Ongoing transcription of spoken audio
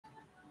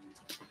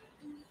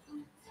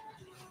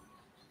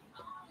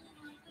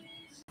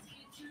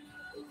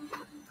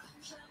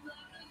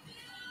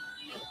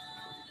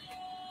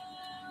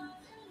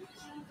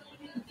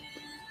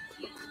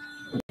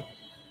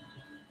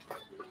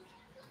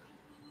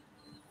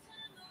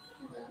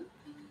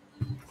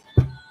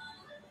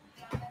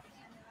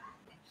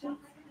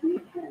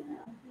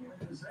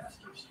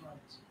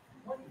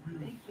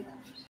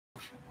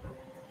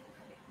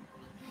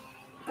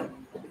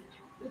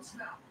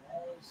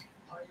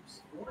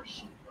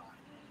It's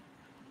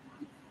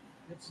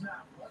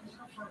not what's the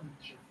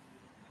furniture.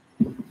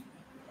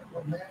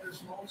 What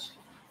matters most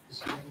is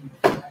getting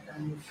back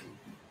on your feet.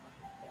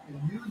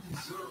 And you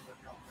deserve a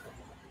company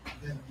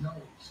that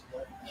knows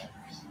what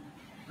matters.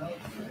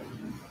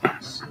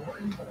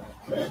 Scoring more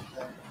than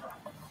profit.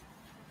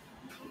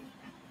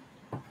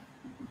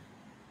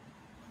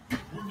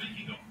 We're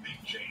making a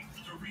big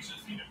change to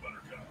Reese's Peanut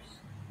Butter Cups.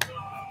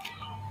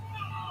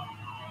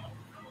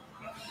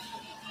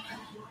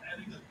 We're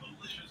adding a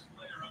delicious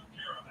layer of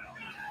caramel.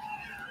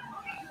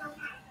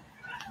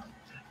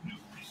 New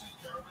Reese's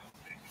Caramel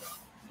Big Cup.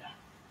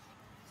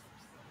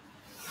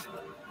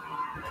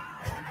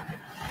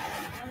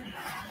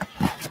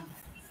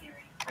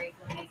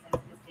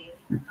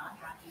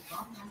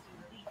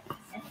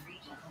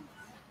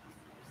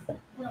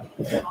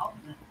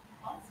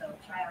 Also,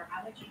 try our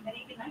allergy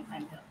headache and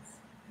nighttime pills.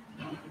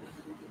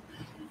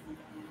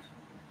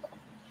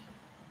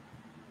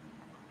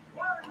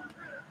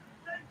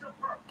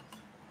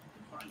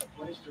 Find a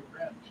place to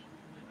rent.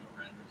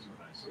 Rent is what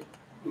I say.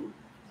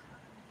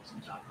 It's a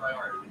top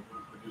priority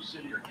for your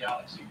city or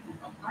galaxy.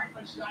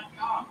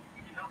 Apartments.com.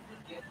 We can help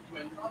you get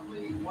into a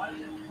lovely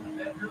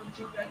one-bedroom,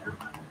 two-bedroom,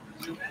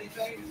 do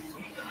anything.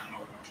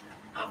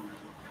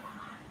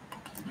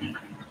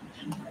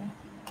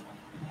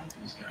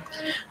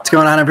 What's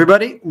going on,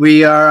 everybody?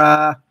 We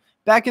are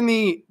back in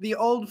the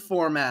old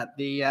format,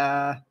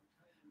 the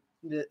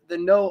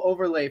no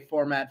overlay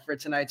format for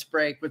tonight's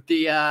break with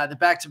the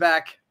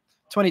back-to-back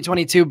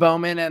 2022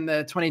 Bowman and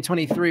the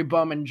 2023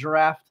 Bowman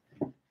draft.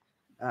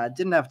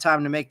 Didn't have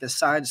time to make the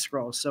side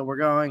scroll, so we're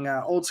going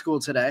old school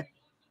today.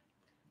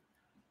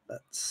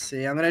 Let's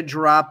see. I'm going to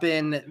drop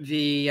in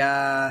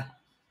the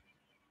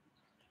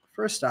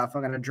first off,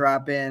 I'm going to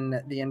drop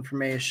in the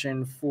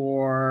information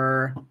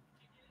for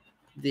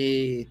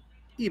the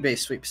eBay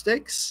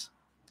sweepstakes,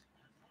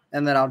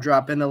 and then I'll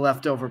drop in the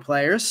leftover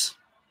players.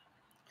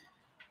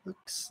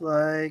 Looks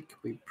like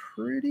we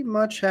pretty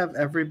much have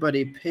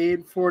everybody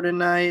paid for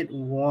tonight.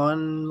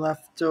 One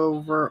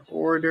leftover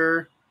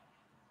order.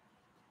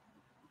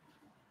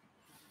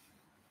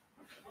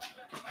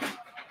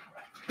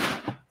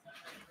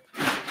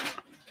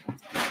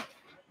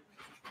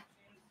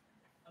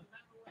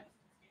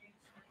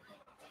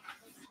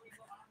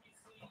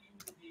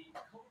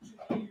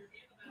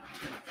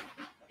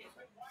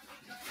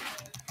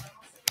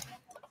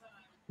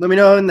 Let me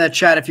know in the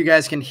chat if you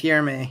guys can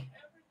hear me.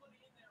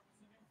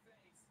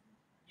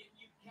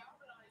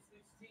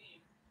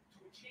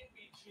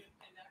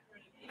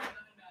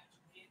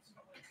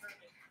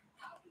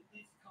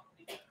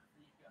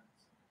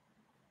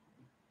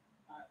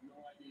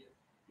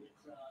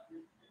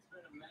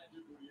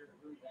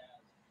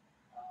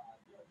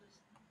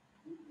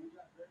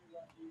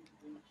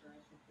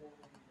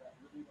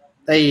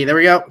 Hey, there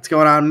we go. What's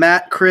going on,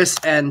 Matt, Chris,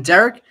 and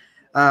Derek?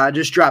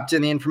 Just dropped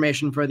in the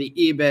information for the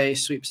eBay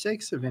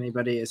sweepstakes if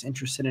anybody is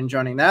interested in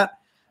joining that.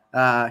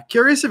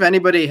 Curious if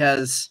anybody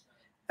has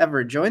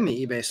ever joined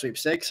the eBay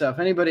sweepstakes. So if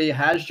anybody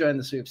has joined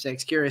the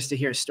sweepstakes, curious to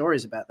hear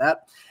stories about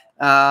that.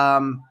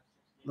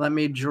 Let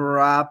me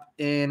drop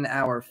in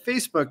our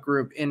Facebook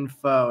group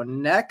info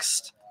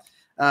next.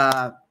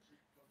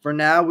 For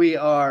now, we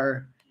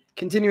are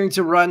continuing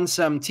to run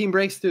some team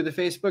breaks through the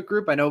Facebook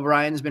group. I know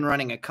Brian's been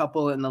running a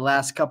couple in the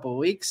last couple of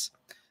weeks.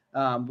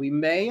 We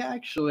may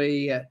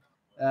actually...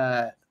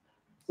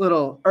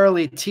 little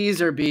early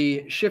teaser,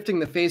 be shifting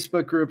the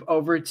Facebook group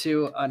over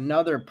to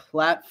another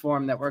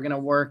platform that we're going to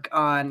work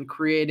on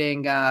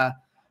creating a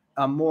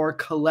more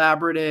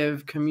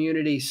collaborative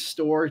community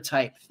store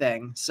type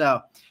thing. So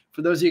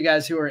for those of you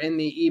guys who are in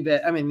the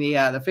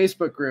the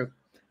Facebook group,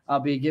 I'll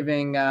be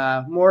giving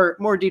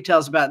more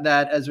details about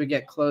that as we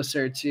get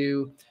closer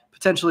to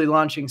potentially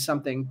launching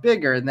something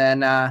bigger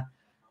than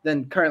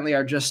currently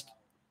our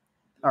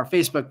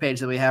Facebook page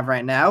that we have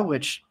right now,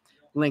 which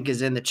link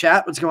is in the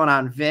chat. What's going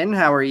on, Vin?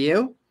 How are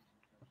you?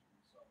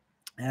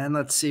 And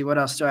let's see, what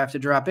else do I have to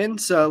drop in?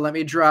 So let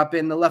me drop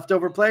in the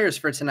leftover players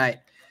for tonight.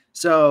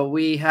 So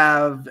we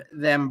have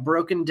them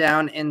broken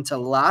down into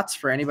lots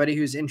for anybody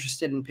who's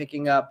interested in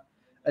picking up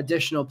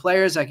additional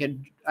players. I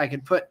could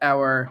put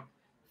our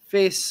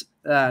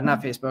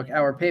not Facebook,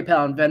 our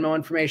PayPal and Venmo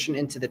information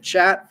into the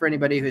chat for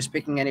anybody who's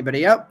picking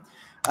anybody up.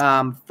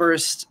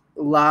 First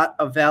lot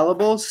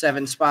available,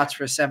 7 spots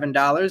for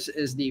 $7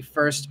 is the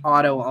first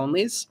auto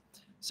onlys.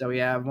 So we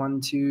have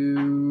 5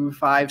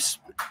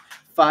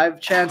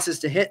 chances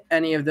to hit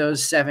any of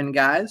those 7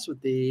 guys with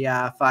the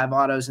 5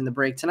 autos in the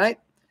break tonight.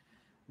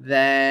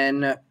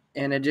 Then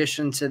in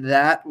addition to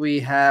that, we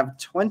have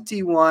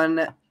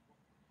 21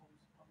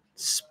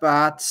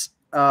 spots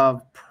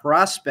of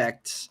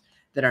prospects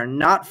that are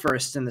not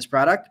first in this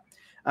product.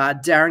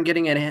 Darren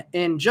getting it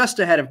in just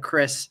ahead of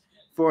Chris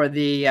for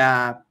the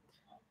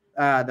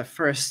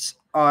first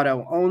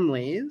auto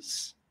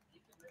onlys.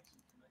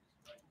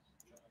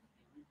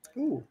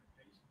 Ooh.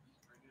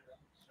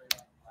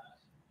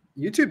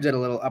 YouTube did a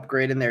little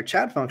upgrade in their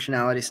chat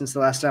functionality since the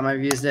last time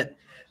I've used it.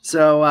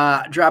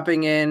 So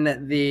dropping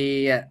in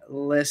the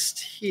list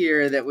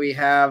here that we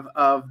have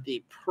of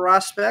the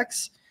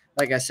prospects.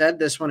 Like I said,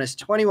 this one is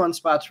 21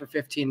 spots for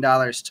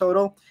 $15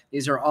 total.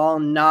 These are all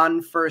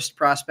non-first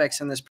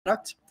prospects in this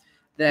product.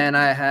 Then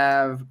I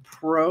have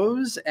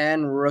pros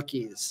and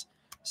rookies.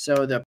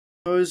 So the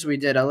pros we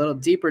did a little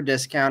deeper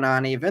discount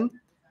on even.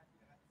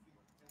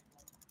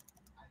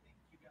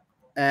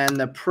 And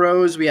the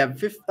pros we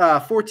have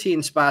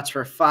 14 spots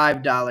for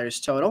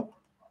 $5 total.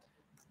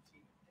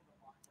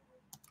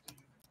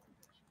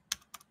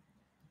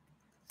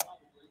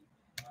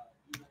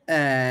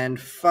 And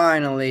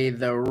finally,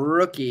 the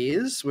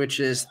rookies,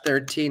 which is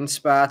 13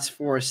 spots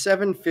for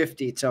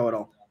 $7.50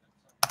 total.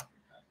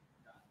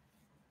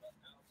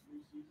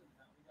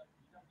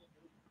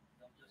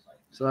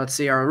 So let's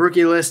see our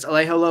rookie list: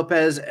 Alejo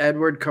Lopez,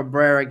 Edward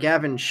Cabrera,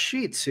 Gavin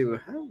Sheets, who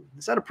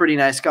has had a pretty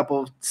nice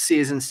couple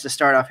seasons to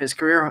start off his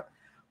career.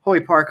 Hoy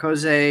Park,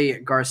 Jose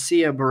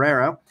Garcia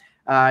Barrera,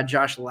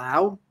 Josh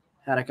Lau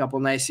had a couple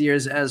nice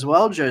years as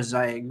well.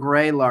 Josiah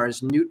Gray,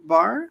 Lars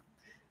Nootbaar,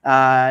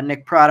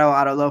 Nick Prado,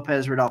 Otto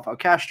Lopez, Rodolfo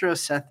Castro,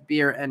 Seth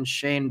Beer, and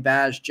Shane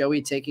Baj.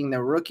 Joey taking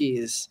the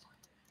rookies.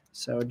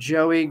 So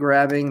Joey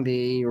grabbing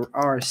the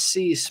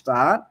RC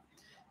spot.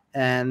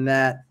 And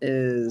that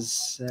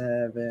is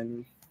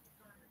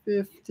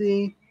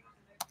 $7.50.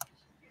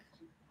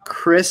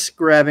 Chris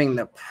grabbing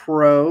the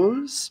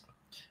pros.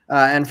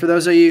 And for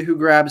those of you who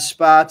grab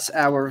spots,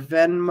 our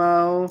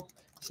Venmo,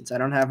 since I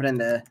don't have it in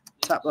the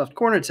top left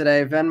corner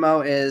today,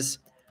 Venmo is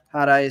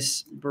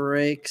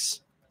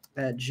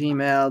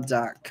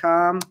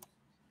hoticebreaks@gmail.com.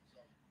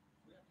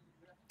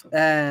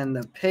 And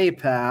the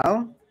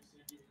PayPal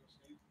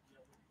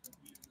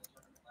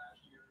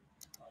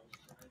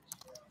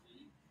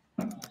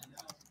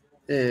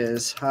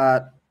is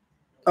the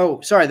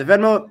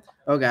Venmo.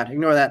 Oh God,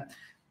 ignore that.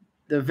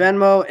 The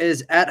Venmo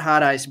is at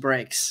Hot Ice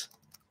Breaks.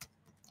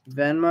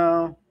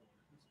 Venmo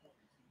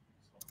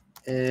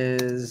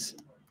is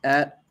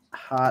at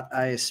Hot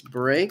Ice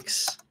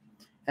Breaks.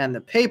 And the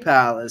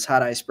PayPal is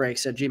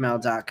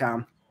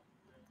hoticebreaks@gmail.com.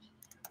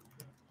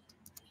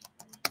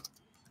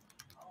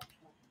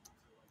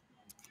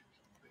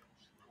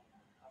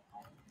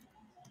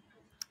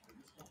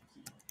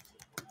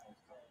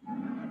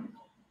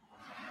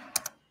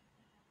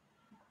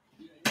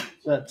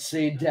 Let's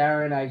see,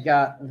 Darren, I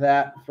got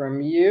that from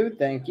you.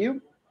 Thank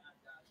you.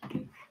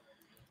 Let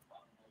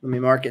me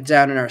mark it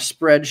down in our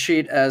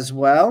spreadsheet as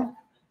well.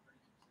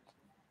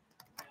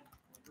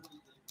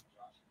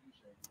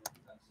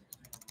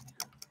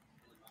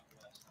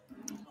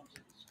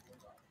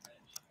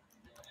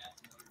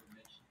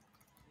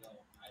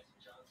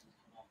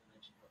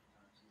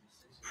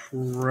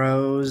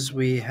 Pros,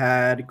 we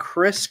had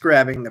Chris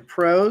grabbing the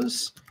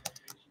pros.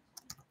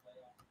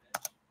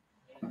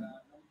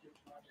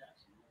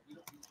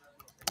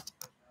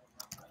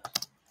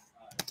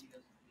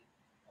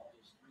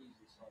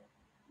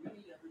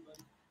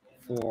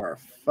 For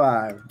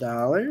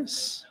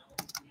 $5.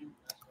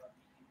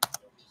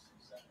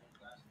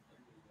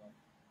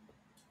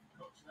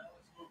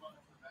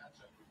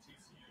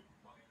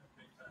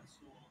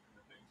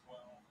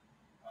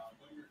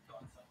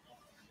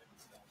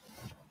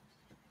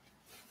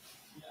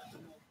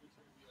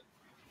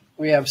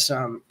 We have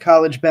some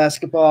college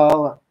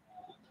basketball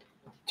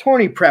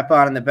tourney prep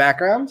on in the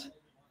background.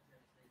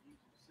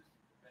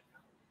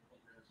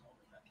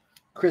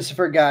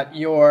 Christopher got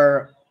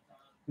your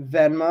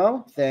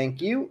Venmo.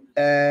 Thank you.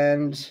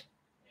 And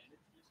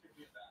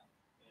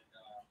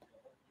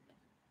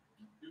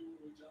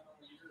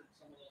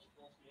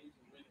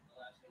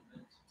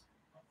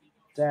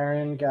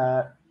Darren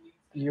got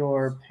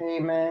your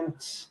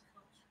payment.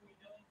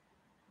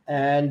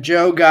 And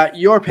Joe got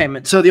your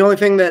payment. So the only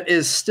thing that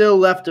is still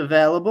left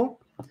available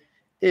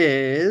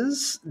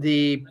is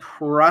the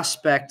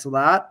prospect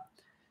lot.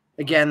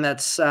 Again,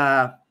 that's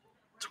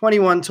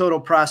 21 total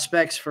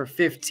prospects for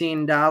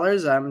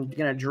 $15. I'm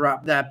going to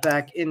drop that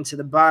back into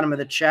the bottom of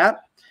the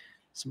chat.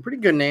 Some pretty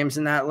good names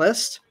in that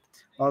list.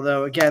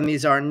 Although, again,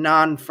 these are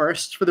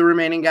non-first for the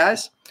remaining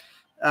guys.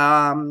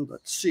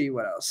 Let's see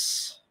what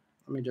else.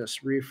 Let me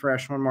just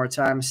refresh one more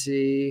time,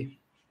 see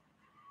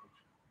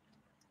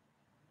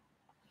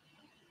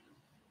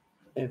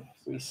if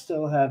we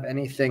still have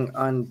anything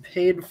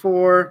unpaid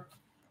for.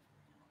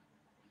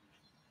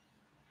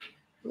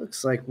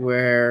 Looks like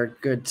we're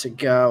good to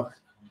go.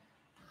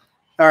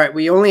 All right,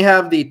 we only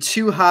have the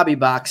 2 hobby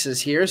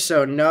boxes here.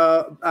 So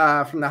no,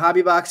 from the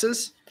hobby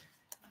boxes,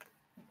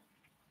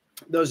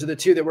 those are the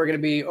 2 that we're going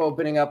to be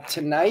opening up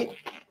tonight.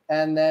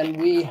 And then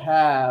we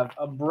have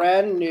a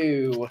brand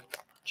new,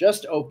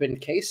 just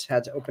opened case.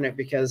 Had to open it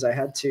because I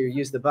had to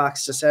use the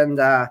box to send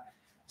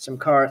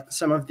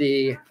some of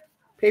the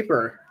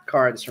paper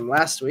cards from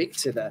last week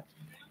to the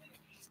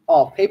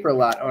all paper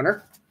lot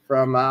owner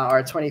from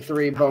our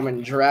 23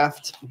 Bowman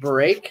draft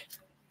break.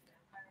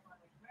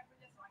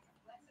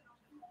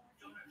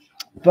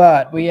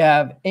 But we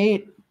have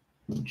 8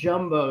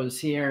 jumbos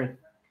here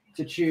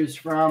to choose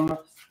from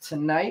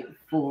tonight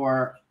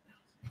for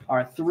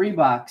our 3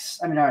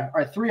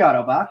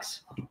 auto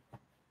box.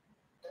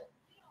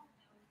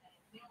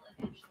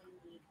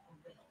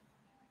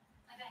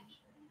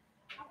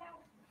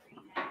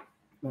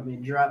 Let me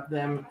drop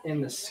them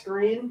in the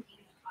screen.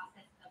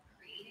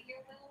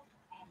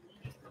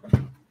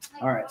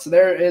 All right, so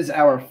there is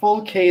our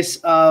full case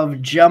of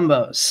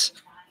jumbos.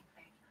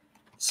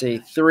 Let's see,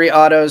 3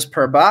 autos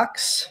per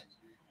box.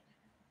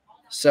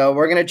 So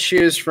we're going to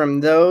choose from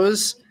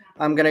those.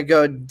 I'm going to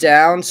go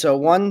down. So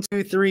 1,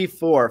 2, 3,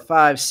 4,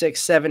 5,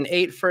 6, 7,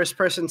 8. First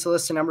person to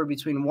list a number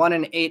between 1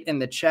 and 8 in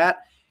the chat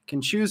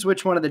can choose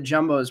which one of the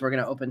jumbos we're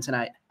going to open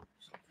tonight.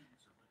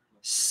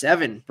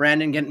 7.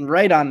 Brandon getting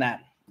right on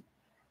that.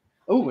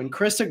 Oh, and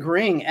Chris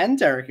agreeing and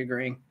Derek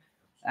agreeing.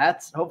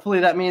 Hopefully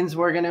that means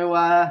we're going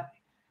to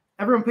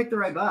everyone pick the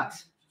right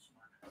box.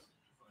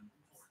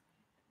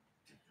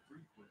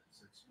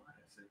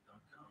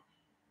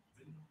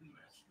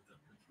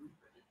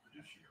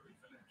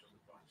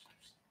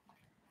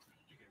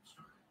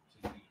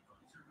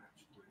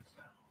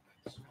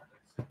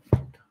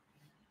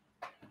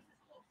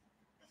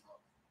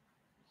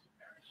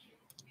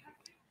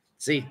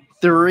 See,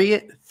 three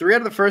out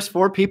of the first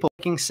 4 people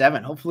picking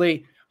 7.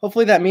 Hopefully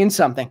that means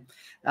something.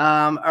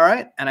 All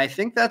right, and I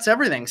think that's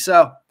everything.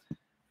 So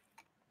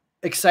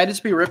excited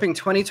to be ripping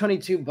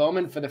 2022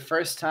 Bowman for the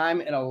first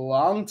time in a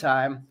long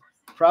time.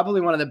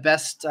 Probably one of the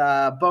best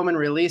Bowman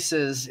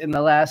releases in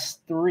the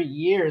last 3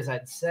 years,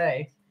 I'd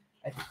say.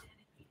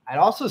 I'd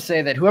also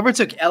say that whoever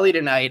took Ellie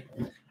tonight,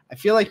 I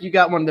feel like you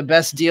got one of the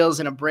best deals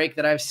in a break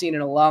that I've seen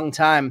in a long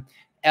time.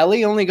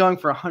 Ellie only going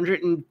for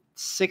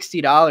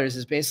 $160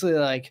 is basically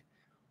like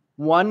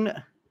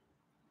one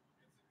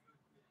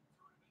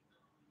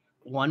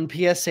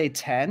PSA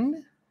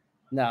 10?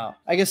 No,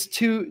 I guess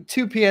two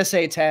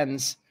PSA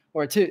 10s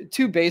or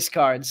two base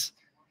cards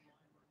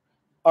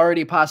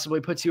already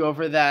possibly puts you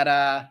over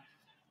that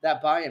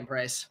buy-in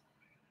price.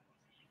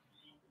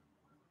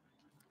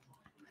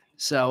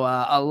 So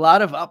a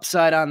lot of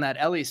upside on that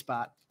Ellie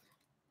spot.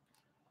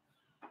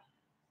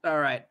 All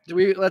right,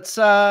 let's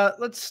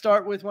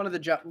start with one of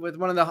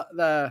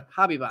the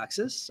hobby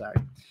boxes. Sorry,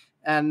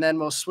 and then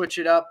we'll switch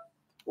it up,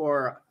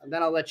 or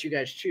then I'll let you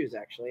guys choose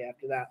actually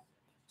after that.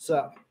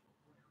 So,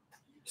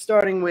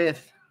 starting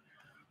with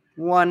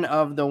one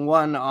of the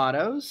 1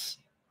 autos,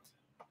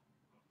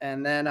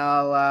 and then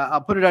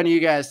I'll put it on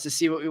you guys to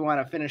see what we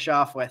want to finish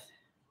off with.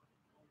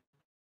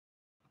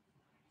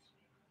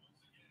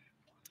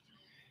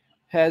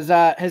 Has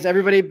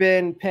everybody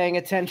been paying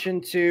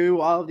attention to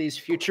all of these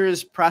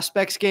futures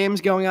prospects games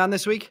going on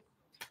this week?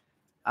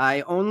 I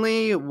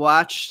only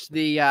watched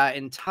the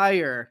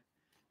entire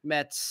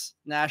Mets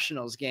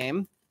Nationals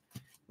game.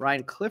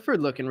 Ryan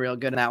Clifford looking real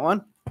good in that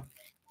one.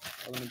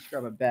 Let me just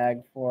grab a bag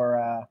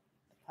for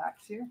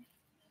packs here.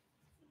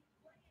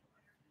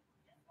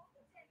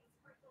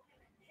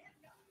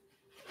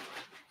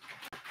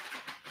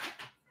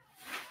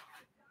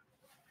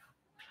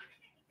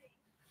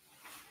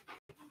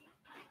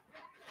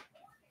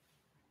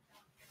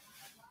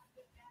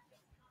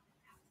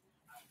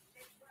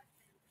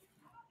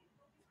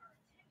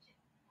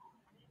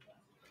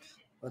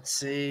 Let's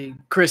see.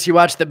 Chris, you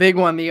watched the big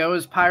one, the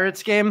O's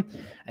Pirates game.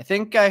 I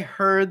think I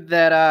heard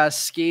that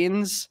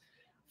Skeens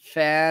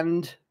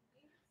fanned.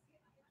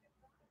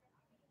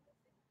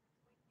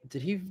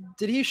 Did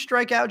he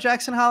strike out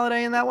Jackson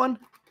Holiday in that one?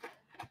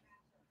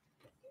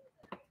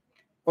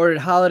 Or did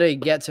Holiday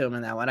get to him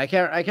in that one? I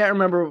can't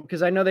remember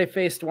because I know they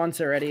faced once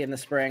already in the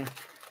spring.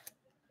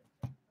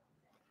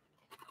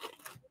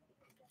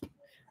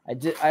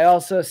 I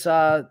also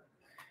saw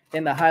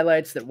in the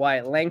highlights that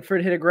Wyatt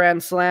Langford hit a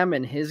grand slam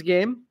in his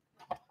game.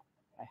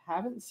 I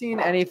haven't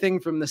seen anything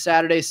from the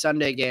Saturday,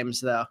 Sunday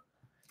games, though.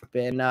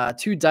 Been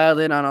too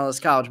dialed in on all this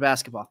college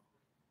basketball.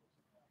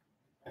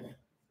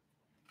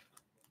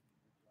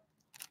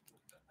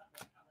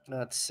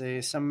 Let's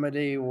see.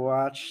 Somebody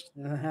watched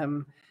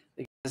them.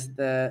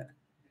 The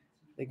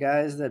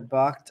guys that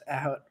balked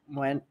out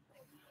went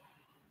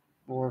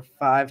for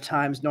 5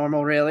 times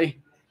normal,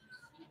 really.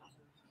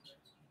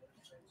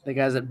 The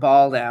guys that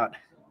balled out.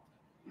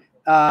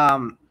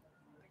 I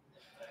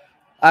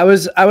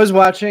was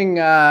watching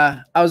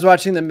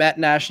the Met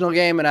National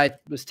game, and I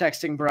was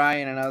texting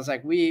Brian, and I was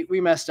like, we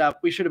messed up.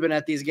 We should have been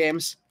at these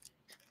games.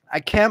 I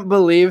can't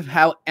believe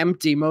how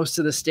empty most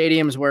of the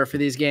stadiums were for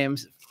these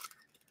games.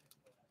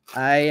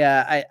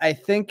 I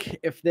think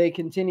if they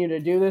continue to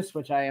do this,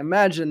 which I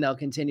imagine they'll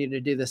continue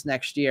to do this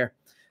next year,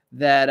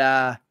 that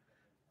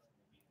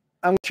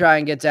I'm going to try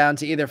and get down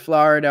to either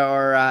Florida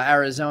or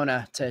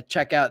Arizona to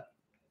check out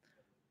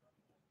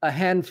a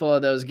handful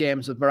of those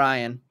games with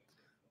Brian.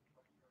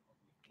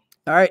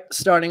 All right,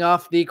 starting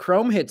off the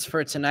Chrome hits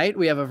for tonight,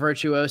 we have a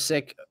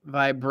Virtuosic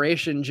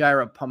Vibration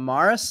Gyro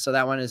Pomaris. So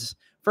that one is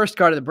first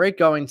card of the break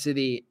going to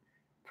the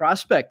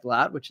prospect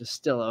lot, which is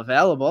still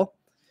available.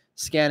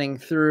 Scanning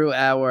through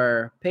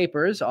our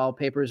papers. All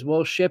papers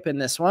will ship in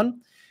this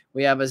one.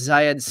 We have a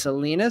Zayed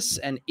Salinas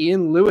and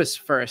Ian Lewis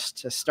first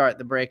to start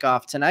the break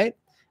off tonight.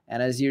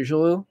 And as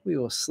usual, we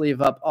will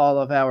sleeve up all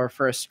of our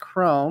first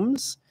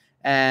Chromes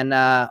and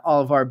all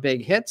of our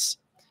big hits.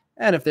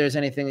 And if there's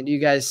anything that you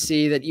guys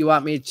see that you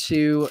want me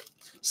to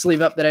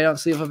sleeve up that I don't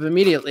sleeve up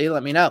immediately,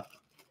 let me know.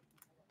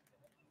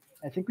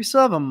 I think we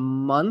still have a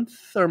month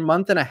or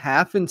month and a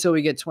half until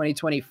we get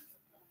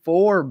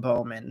 2024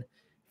 Bowman,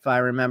 if I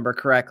remember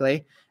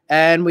correctly.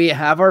 And we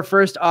have our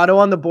first auto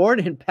on the board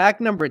in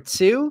pack number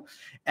 2.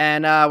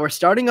 And we're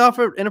starting off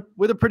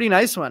with a pretty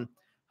nice one.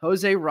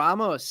 Jose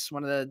Ramos,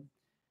 one of the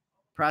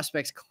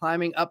prospects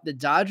climbing up the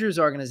Dodgers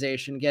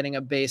organization, getting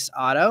a base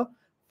auto.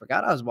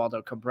 Forgot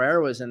Oswaldo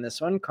Cabrera was in this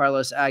one.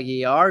 Carlos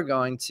Aguilar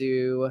going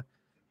to...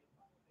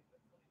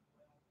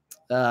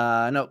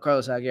 no,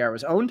 Carlos Aguilar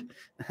was owned.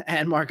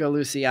 And Marco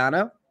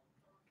Luciano.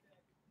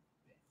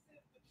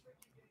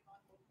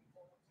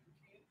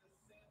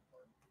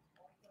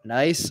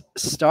 Nice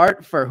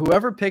start for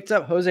whoever picked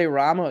up Jose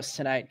Ramos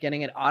tonight,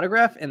 getting an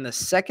autograph in the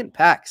second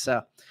pack.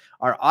 So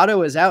our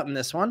auto is out in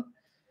this one.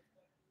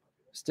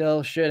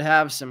 Still should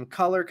have some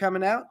color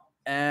coming out,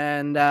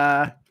 and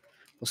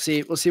we'll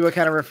see what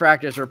kind of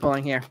refractors we're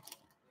pulling here.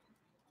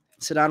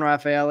 Ceddanne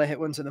Rafaela hit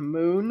one to the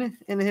moon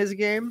in his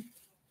game.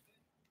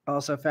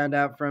 Also found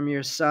out from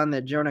your son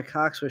that Jonah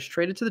Cox was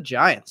traded to the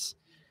Giants.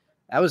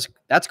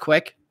 That's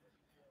quick.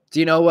 Do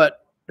you know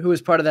who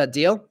was part of that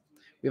deal?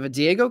 We have a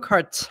Diego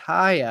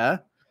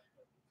Cartaya,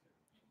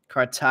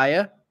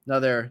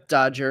 another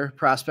Dodger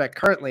prospect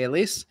currently at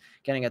least,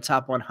 getting a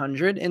top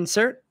 100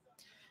 insert.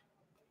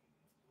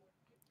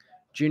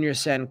 Junior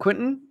San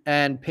Quintin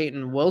and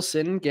Peyton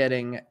Wilson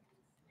getting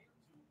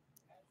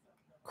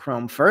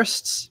chrome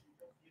firsts.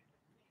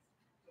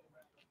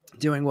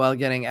 Doing well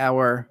getting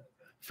our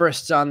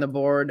firsts on the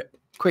board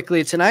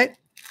quickly tonight.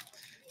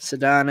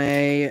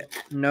 Ceddanne,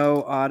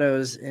 no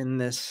autos in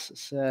this,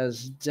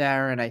 says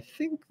Darren. I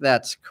think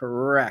that's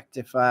correct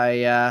if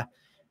I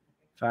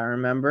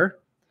remember.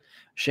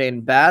 Shane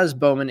Baz,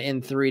 Bowman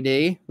in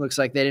 3D. Looks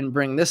like they didn't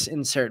bring this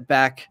insert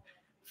back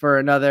for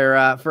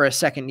a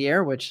second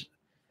year, which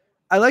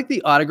I like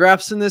the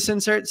autographs in this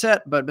insert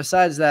set, but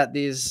besides that,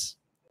 these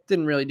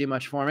didn't really do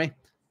much for me.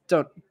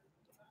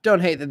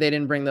 Don't hate that they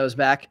didn't bring those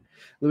back.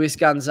 Luis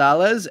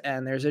Gonzalez,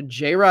 and there's a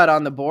J-Rod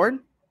on the board.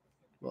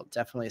 We'll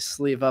definitely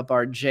sleeve up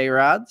our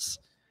J-Rods.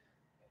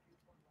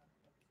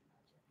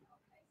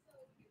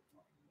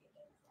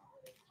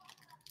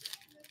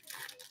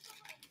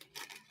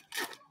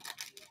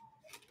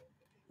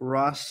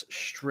 Ross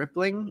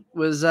Stripling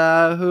was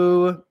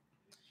who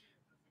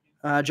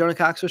Jonah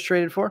Cox was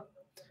traded for.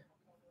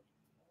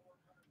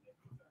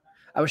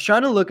 I was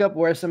trying to look up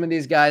where some of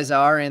these guys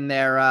are in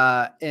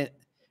their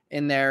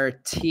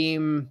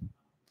team,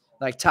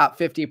 like top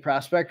 50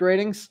 prospect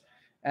ratings.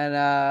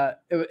 And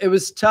it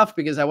was tough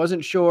because I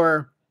wasn't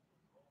sure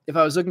if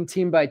I was looking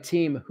team by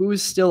team,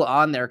 who's still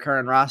on their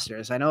current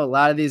rosters. I know a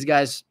lot of these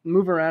guys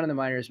move around in the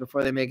minors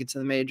before they make it to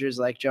the majors,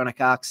 like Jonah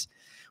Cox.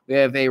 We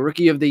have a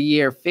Rookie of the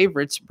Year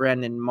favorites,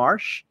 Brandon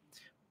Marsh.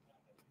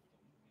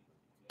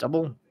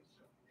 Double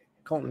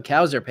Colton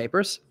Cowser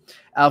papers.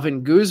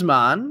 Alvin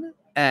Guzman.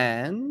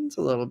 And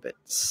a little bit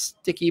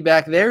sticky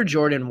back there,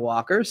 Jordan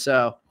Walker.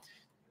 So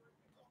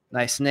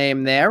nice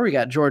name there. We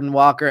got Jordan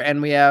Walker, and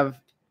we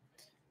have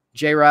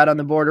J-Rod on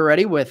the board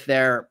already with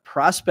their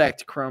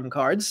prospect chrome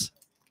cards.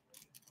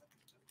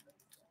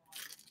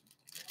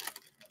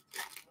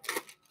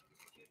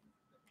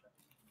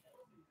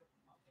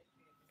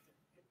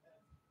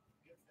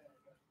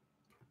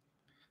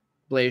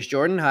 Blaze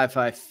Jordan, High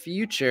Five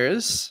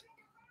Futures.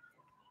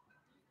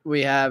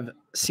 We have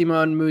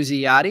Simone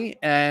Muzziotti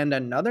and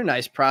another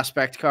nice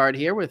prospect card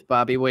here with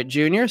Bobby Witt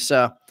Jr.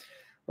 So a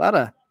lot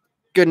of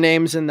good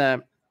names in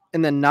the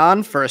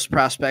non-first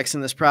prospects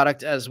in this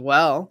product as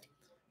well.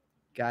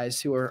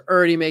 Guys who are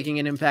already making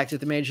an impact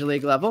at the major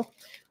league level.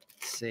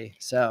 Let's see.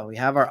 So we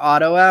have our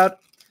auto out.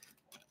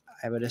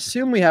 I would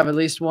assume we have at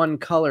least one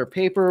color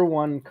paper,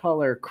 one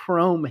color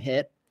chrome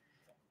hit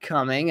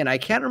coming. And I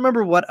can't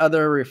remember what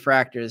other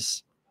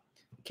refractors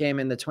came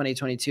in the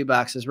 2022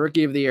 boxes.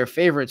 Rookie of the Year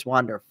favorites,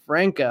 Wander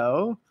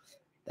Franco.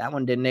 That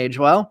one didn't age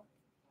well.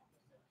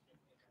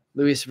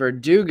 Luis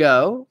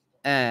Verdugo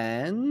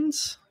and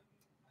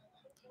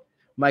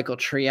Michael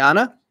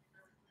Triana.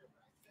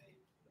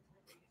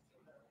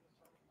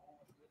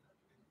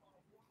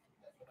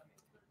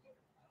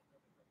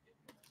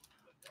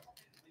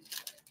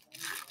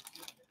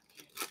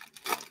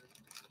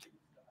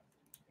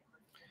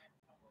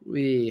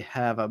 We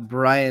have a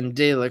Brian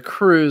De La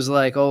Cruz,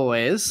 like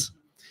always.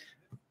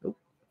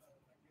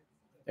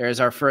 There's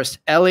our first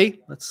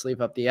Ellie. Let's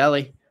sleeve up the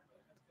Ellie.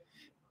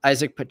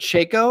 Isaac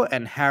Pacheco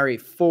and Harry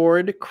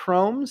Ford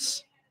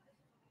chromes.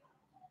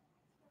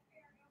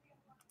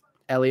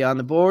 Ellie on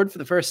the board for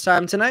the first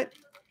time tonight.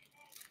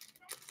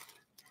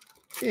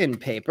 In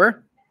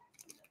paper.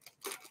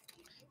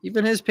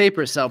 Even his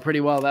papers sell pretty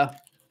well, though.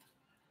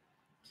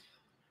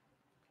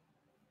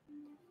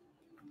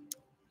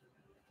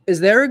 Is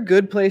there a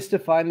good place to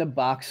find the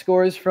box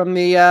scores from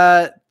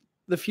the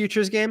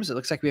futures games? It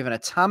looks like we have an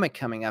Atomic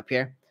coming up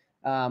here.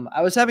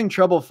 I was having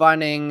trouble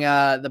finding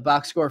the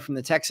box score from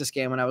the Texas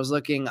game when I was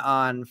looking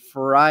on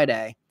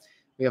Friday.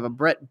 We have a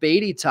Brett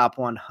Beatty top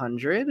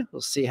 100.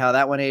 We'll see how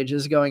that one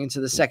ages going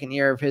into the second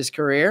year of his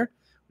career.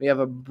 We have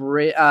a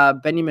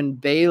Benjamin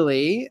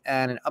Bailey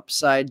and an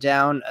upside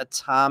down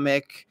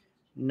Atomic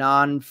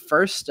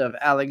non-first of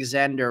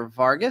Alexander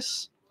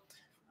Vargas.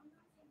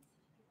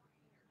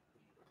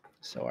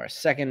 So our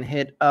second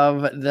hit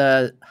of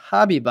the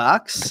hobby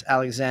box,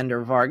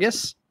 Alexander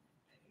Vargas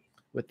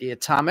with the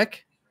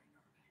atomic.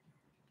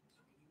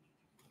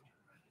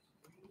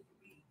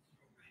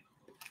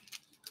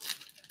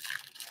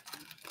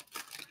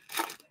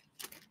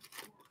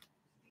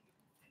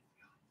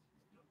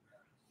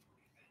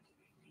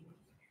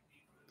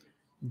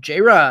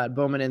 J-Rod,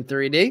 Bowman in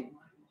 3D.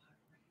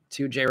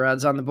 2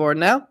 J-Rods on the board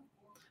now.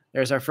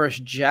 There's our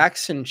first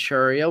Jackson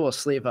Churio. We'll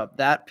sleeve up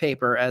that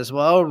paper as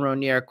well.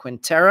 Ronier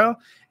Quintero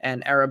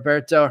and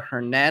Heriberto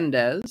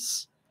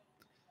Hernandez.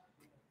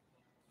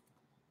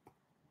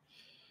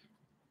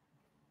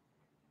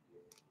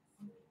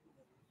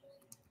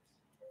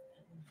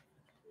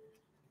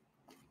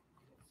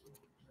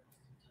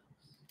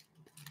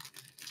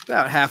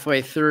 About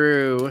halfway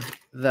through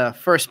the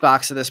first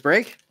box of this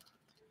break.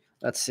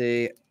 Let's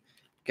see.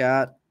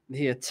 Got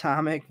the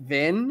atomic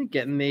Vin,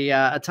 getting the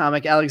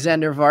atomic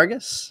Alexander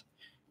Vargas,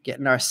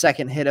 getting our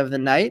second hit of the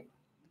night.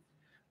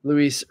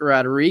 Luis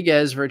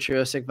Rodriguez,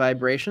 Virtuosic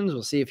Vibrations.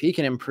 We'll see if he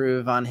can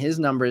improve on his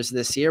numbers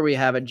this year. We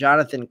have a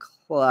Jonathan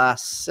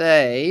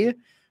Clase,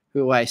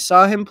 who I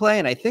saw him play,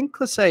 and I think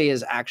Clase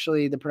is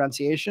actually the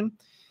pronunciation.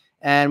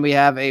 And we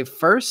have a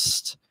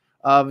first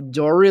of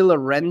Dory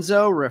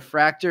Lorenzo,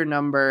 refractor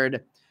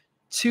numbered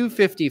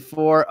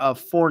 254 of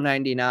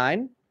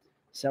 499.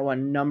 So a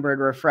numbered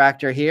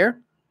refractor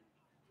here.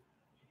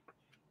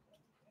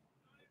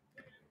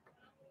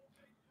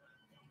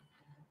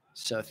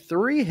 So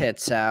 3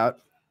 hits out.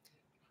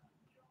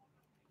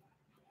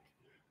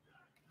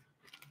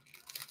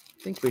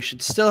 I think we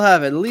should still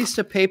have at least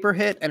a paper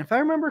hit. And if I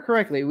remember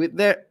correctly,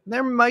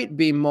 there might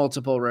be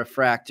multiple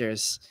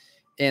refractors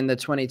in the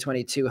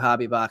 2022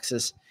 hobby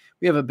boxes.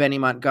 We have a Benny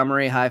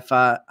Montgomery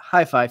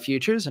Hi-Fi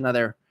Futures,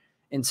 another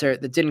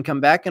insert that didn't come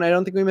back, and I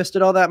don't think we missed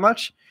it all that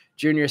much.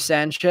 Junior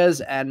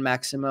Sanchez and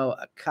Maximo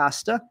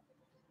Acosta.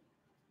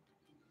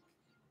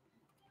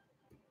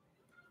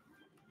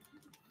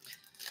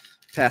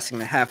 Passing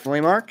the halfway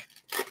mark.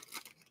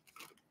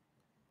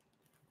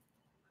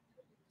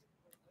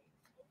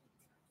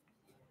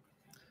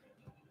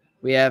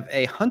 We have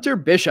a Hunter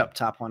Bishop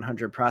top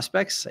 100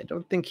 prospects. I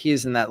don't think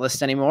he's in that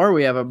list anymore.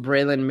 We have a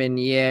Braylon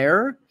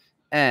Minier,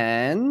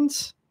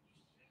 and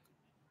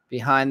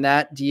behind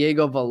that,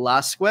 Diego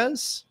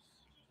Velasquez.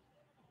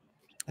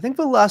 I think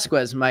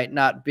Velasquez might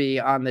not be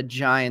on the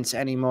Giants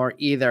anymore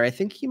either. I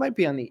think he might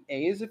be on the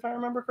A's, if I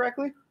remember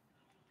correctly.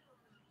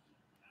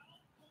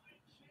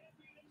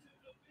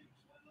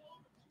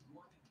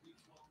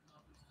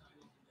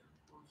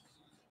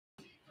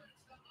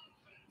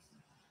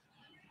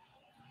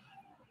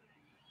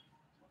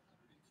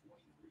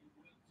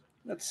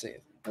 Let's see.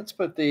 Let's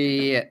put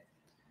the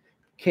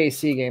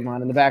KC game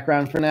on in the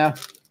background for now.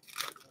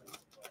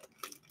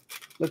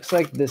 Looks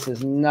like this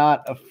is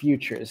not a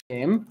futures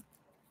game.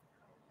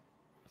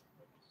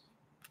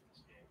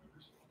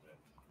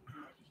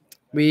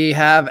 We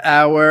have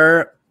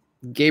our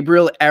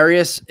Gabriel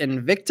Arias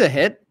Invicta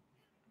hit.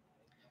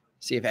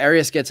 See if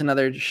Arias gets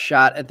another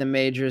shot at the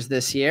majors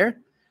this year.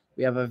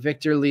 We have a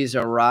Victor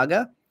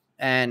Lizarraga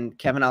and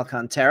Kevin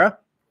Alcantara.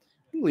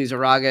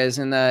 Lizarraga is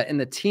in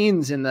the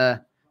teens in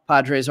the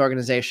Padres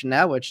organization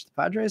now, which the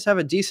Padres have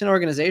a decent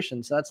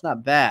organization, so that's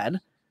not bad.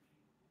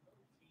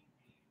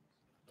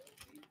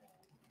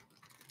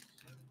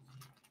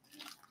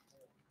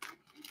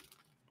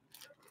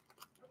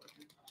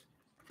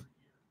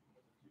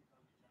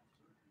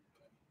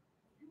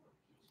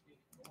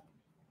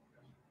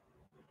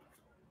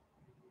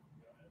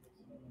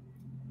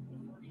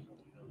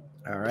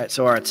 All right,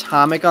 so our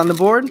atomic on the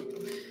board.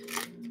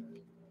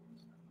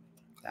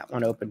 That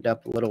one opened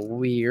up a little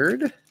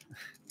weird.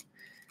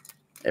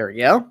 There we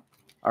go.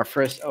 Our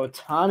first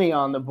Ohtani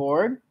on the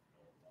board.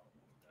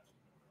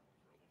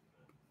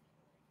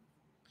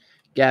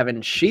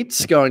 Gavin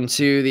Sheets going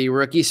to the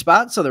rookie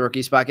spot. So the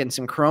rookie spot getting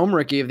some chrome,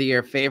 rookie of the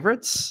year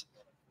favorites.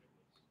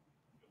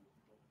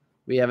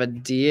 We have a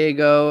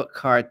Diego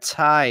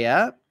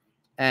Cartaya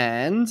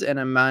and an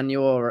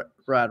Emmanuel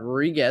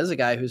Rodriguez, a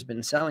guy who's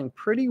been selling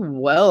pretty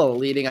well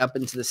leading up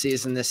into the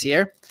season this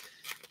year.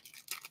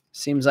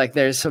 Seems like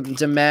there's some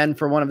demand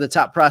for one of the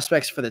top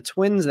prospects for the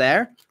Twins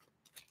there.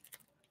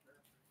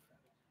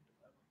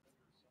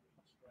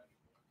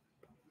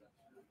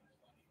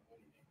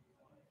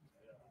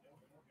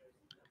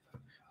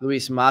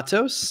 Luis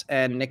Matos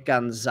and Nick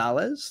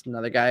Gonzalez,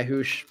 another guy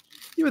who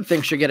you would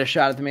think should get a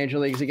shot at the major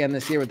leagues again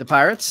this year with the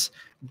Pirates.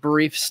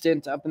 Brief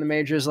stint up in the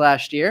majors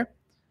last year.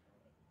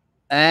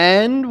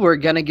 And we're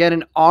going to get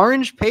an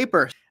orange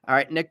paper. All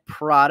right, Nick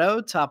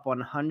Prado, top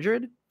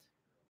 100.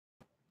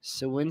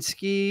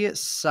 Sawinski,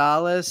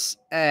 Salas,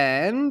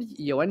 and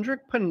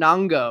Yoendrick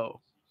Panango.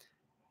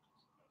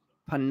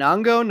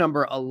 Panango,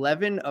 number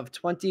 11 of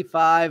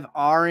 25,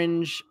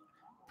 orange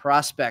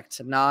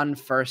prospect,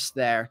 non-first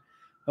there.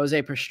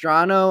 Jose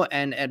Pastrano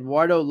and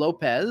Eduardo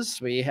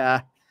Lopez. We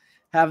have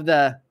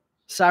the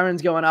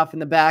sirens going off in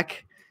the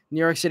back. New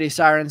York City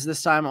Sirens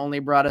this time only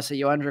brought us a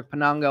Yoendrick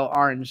Panango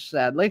orange,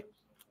 sadly.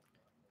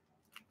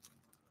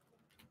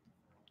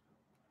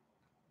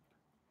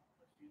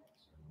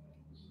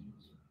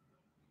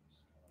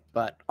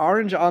 but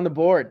orange on the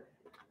board.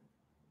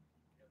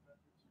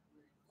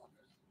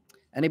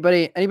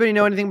 Anybody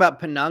know anything about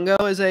Penango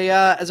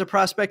as a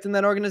prospect in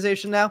that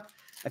organization now?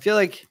 I feel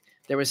like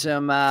there was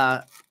some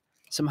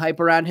hype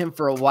around him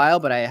for a while,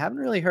 but I haven't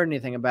really heard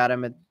anything about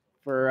him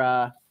for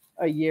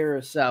a year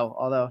or so,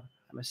 although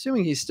I'm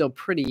assuming he's still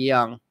pretty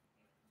young.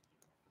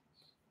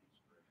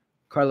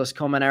 Carlos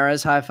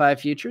Colmenares, high five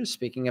futures.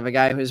 Speaking of a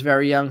guy who's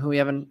very young, who we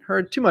haven't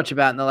heard too much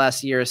about in the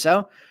last year or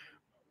so,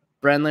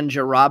 Brendan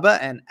Jaraba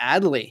and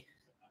Adley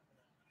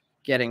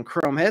getting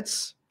chrome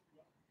hits.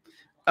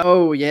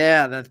 Oh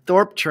yeah, the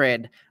Thorpe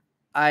trade.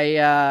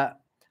 I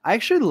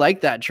actually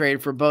like that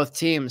trade for both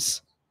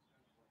teams.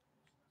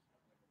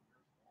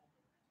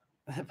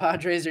 The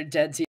Padres are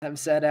dead team, I've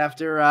said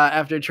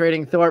after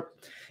trading Thorpe.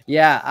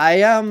 Yeah,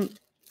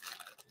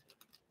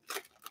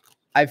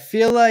 I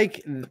feel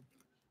like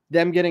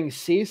them getting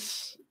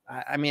Cease.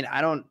 I mean, I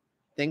don't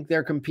think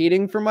they're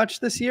competing for much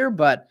this year,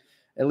 but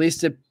at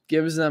least it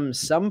gives them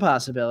some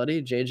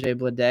possibility. JJ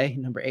Bleday,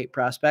 number 8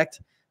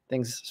 prospect.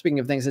 Speaking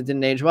of things that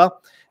didn't age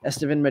well,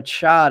 Estevan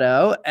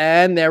Machado,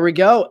 and there we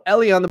go.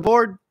 Ellie on the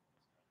board.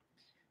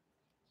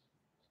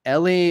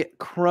 Ellie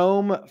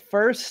Chrome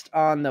first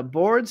on the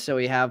board. So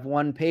we have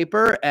one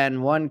paper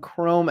and one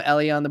Chrome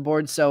Ellie on the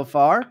board so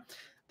far.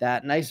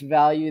 That nice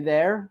value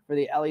there for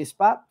the Ellie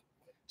spot.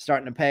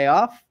 Starting to pay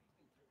off.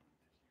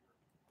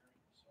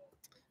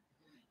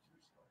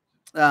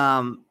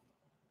 I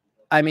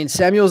mean,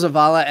 Samuel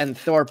Zavala and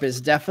Thorpe is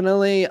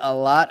definitely a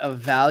lot of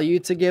value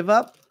to give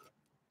up.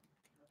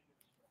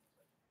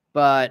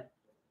 But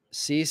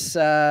Cease,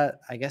 I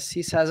guess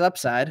Cease has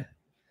upside.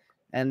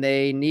 And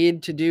they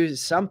need to do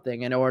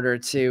something in order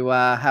to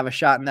have a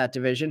shot in that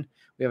division.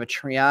 We have a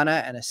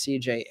Triana and a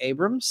CJ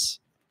Abrams.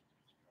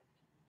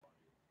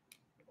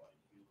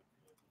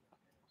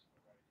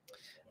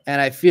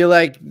 And I feel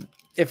like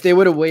if they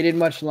would have waited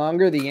much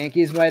longer, the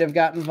Yankees might have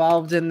got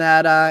involved in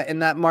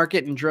that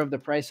market and drove the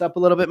price up a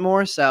little bit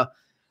more. So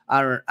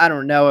I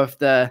don't know if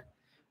the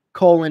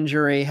Cole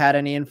injury had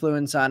any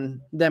influence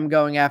on them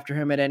going after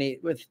him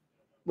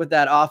with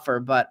that offer,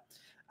 but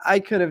I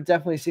could have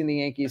definitely seen the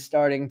Yankees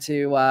starting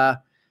to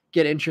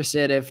get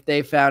interested if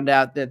they found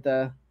out that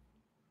the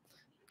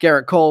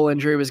Garrett Cole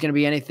injury was going to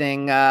be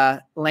anything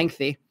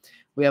lengthy.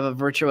 We have a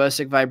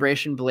Virtuosic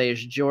Vibration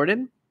Blaze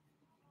Jordan.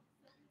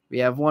 We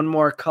have one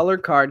more color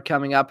card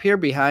coming up here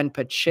behind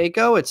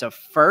Pacheco. It's a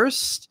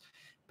first.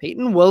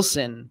 Peyton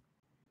Wilson.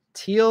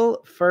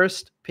 Teal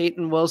first.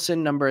 Peyton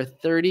Wilson, number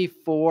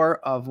 34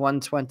 of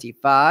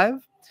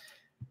 125.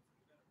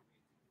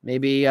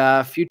 Maybe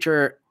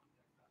future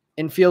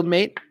infield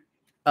mate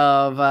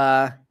of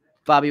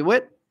Bobby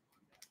Witt.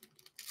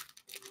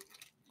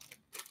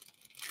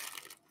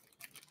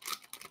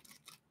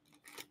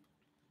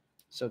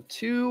 So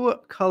 2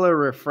 color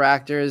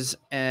refractors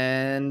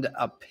and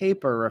a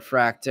paper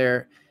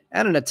refractor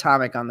and an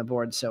atomic on the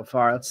board so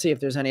far. Let's see if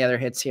there's any other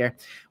hits here.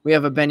 We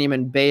have a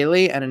Benjamin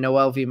Bailey and a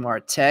Noel V.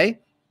 Marte.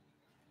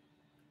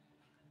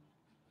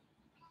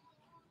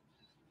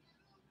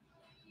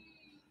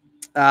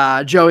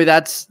 Joey,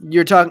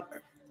 you're talking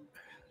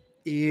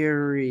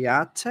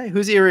Iriarte?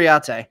 Who's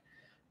Iriarte?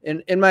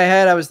 In my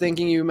head, I was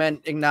thinking you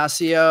meant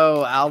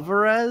Ignacio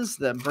Alvarez,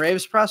 the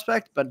Braves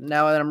prospect, but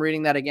now that I'm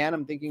reading that again,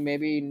 I'm thinking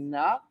maybe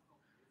not.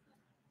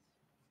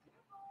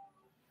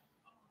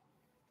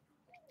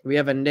 We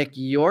have a Nick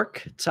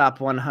York, top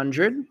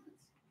 100.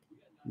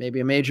 Maybe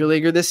a major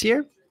leaguer this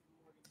year.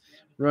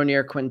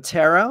 Ronier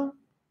Quintero.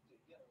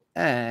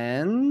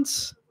 And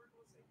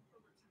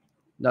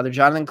another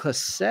Jonathan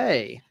Clase.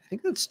 I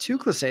think that's 2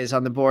 Clases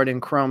on the board in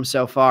Chrome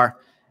so far,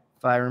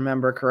 if I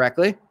remember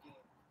correctly.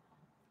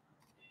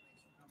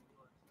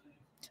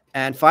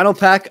 And final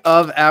pack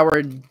of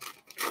our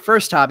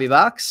first hobby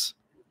box.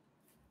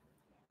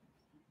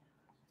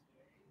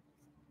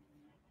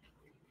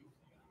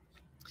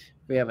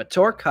 We have a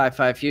Torque, High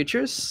Five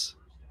Futures.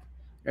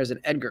 There's an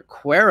Edgar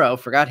Cuero.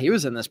 Forgot he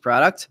was in this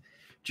product.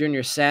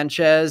 Junior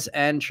Sanchez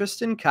and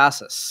Tristan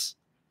Casas.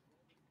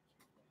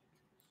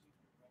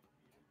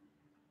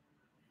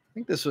 I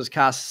think this was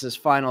Casas'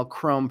 final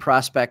Chrome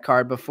prospect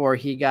card before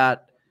he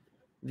got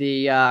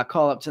the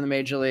call up to the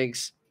major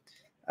leagues.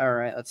 All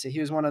right, let's see.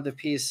 He was one of the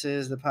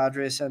pieces the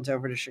Padres sent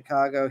over to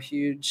Chicago.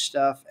 Huge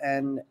stuff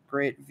and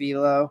great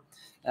velo.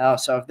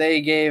 So if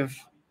they gave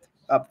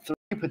up 3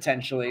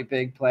 potentially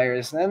big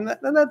players, then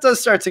that does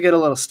start to get a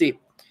little steep.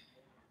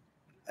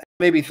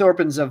 Maybe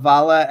Thorpe and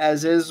Zavala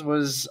as is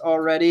was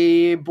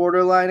already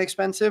borderline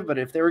expensive, but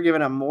if they were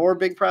giving up more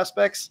big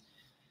prospects,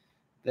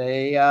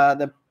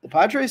 the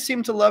Padres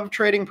seem to love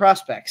trading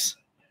prospects.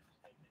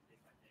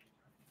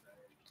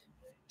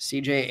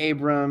 CJ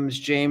Abrams,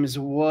 James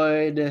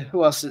Wood.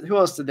 Who else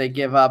did they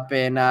give up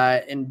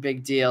in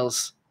big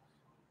deals?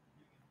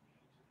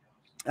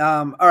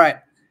 All right.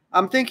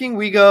 I'm thinking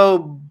we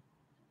go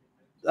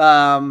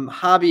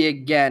hobby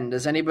again.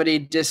 Does anybody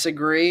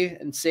disagree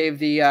and save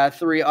the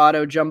 3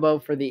 auto jumbo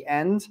for the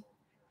end?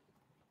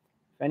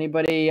 If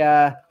anybody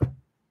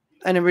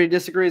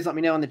disagrees, let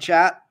me know in the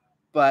chat.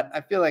 But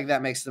I feel like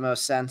that makes the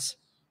most sense.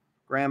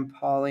 Graham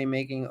Pauly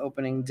making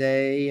opening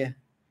day.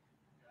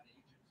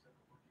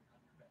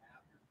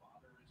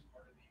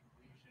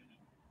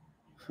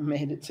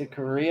 Made it to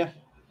Korea.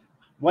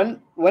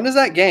 When is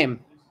that game?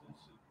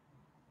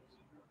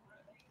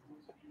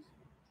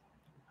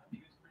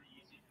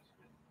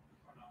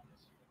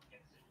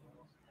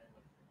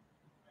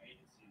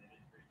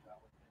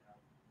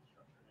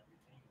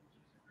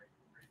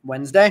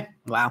 Wednesday?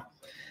 Wow.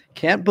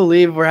 Can't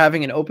believe we're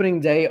having an opening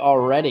day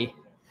already.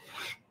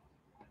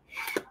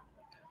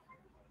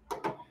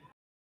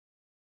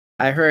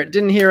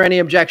 Didn't hear any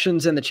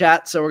objections in the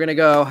chat, so we're going to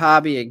go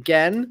hobby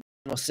again.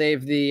 We'll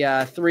save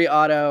the 3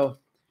 auto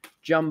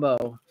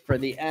jumbo for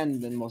the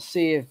end, and we'll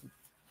see if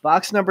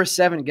box number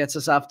 7 gets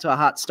us off to a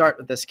hot start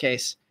with this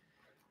case.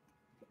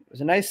 It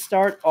was a nice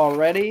start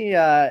already.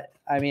 I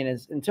mean,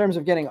 in terms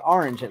of getting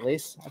orange, at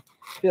least.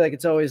 I feel like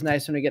it's always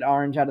nice when we get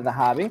orange out of the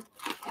hobby.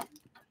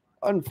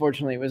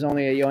 Unfortunately, it was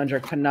only a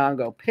Yoendra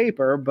Kanongo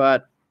paper,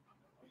 but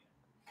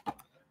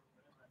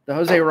the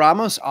Jose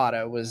Ramos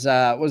auto was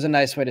a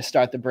nice way to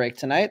start the break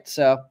tonight.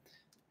 So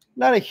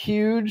not a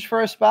huge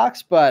first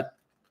box, but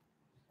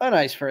a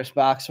nice first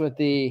box with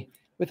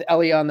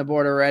Ellie on the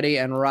board already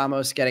and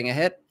Ramos getting a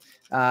hit.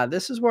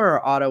 This is where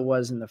our auto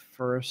was in the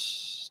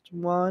first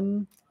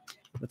one.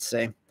 Let's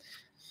see.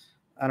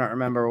 I don't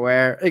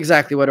remember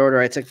exactly what order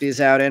I took these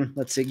out in.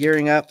 Let's see.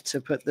 Gearing up to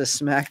put the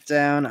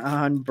smackdown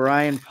on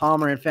Brian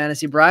Palmer in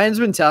fantasy. Brian's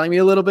been telling me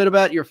a little bit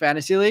about your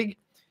fantasy league.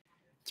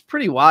 It's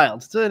pretty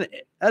wild. That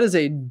is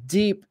a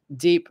deep,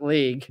 deep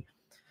league.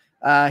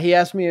 He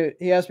asked me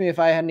if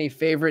I had any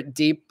favorite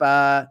deep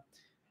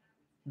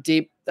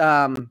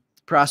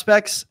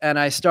prospects, and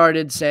I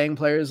started saying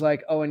players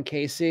like Owen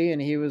Casey,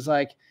 and he was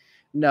like,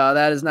 "No,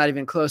 that is not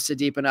even close to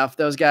deep enough.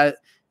 Those guys,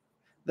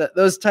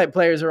 those type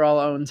players are all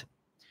owned."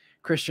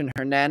 Christian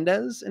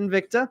Hernandez,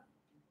 Invicta,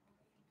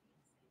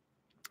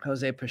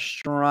 Jose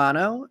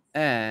Pastrana,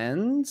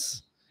 and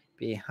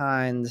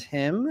behind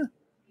him,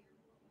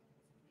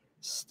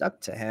 stuck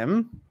to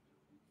him,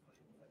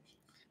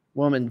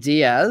 Bowman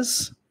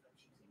Diaz.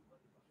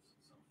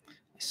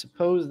 I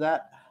suppose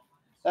that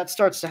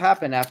starts to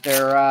happen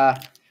after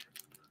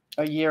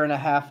a year and a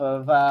half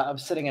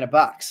of sitting in a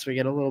box. We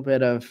get a little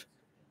bit of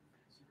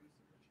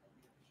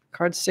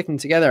cards sticking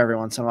together every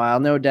once in a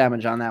while. No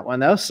damage on that one,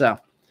 though, so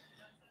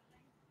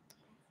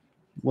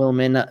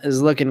Willman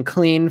is looking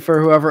clean for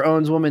whoever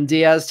owns Bowman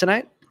Diaz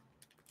tonight.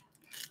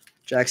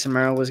 Jackson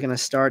Merrill was going to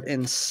start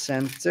in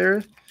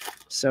center,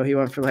 so he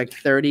went for like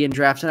 30 in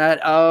draft tonight.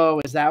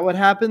 Oh, is that what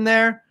happened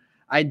there?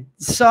 I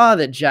saw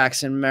that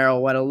Jackson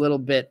Merrill went a little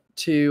bit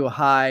too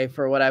high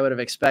for what I would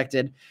have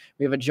expected.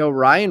 We have a Joe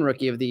Ryan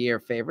Rookie of the Year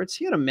favorites.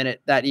 He had a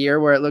minute that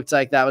year where it looked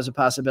like that was a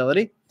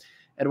possibility.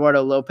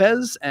 Eduardo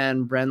Lopez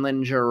and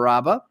Brenlin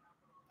Jaraba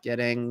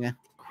getting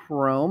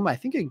chrome. I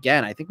think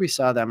we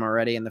saw them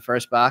already in the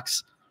first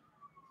box.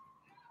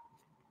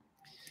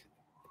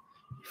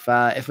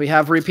 If we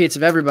have repeats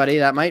of everybody,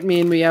 that might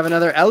mean we have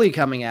another Ellie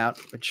coming out,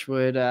 which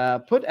would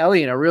put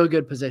Ellie in a real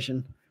good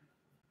position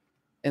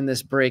in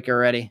this break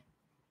already.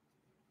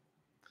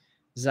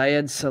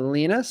 Zayed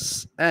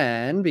Salinas,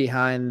 and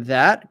behind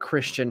that,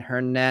 Christian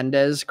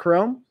Hernandez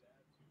chrome.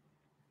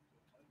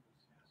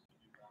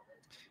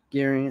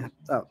 Gearing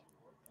up.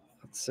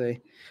 Let's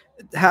see.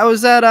 How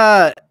is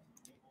that?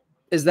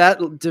 Is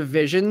that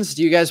divisions?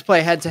 Do you guys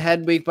play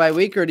head-to-head week by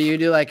week, or do you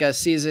do like a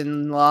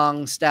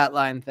season-long stat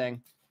line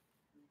thing?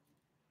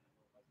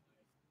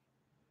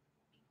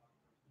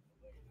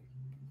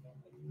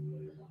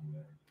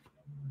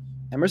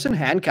 Emerson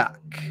Hancock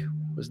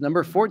was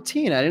number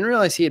 14. I didn't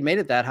realize he had made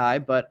it that high,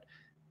 but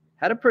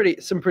had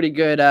some pretty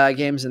good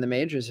games in the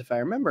majors, if I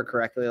remember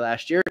correctly,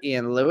 last year.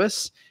 Ian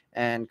Lewis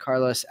and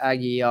Carlos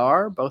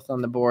Aguilar, both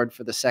on the board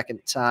for the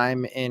second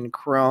time in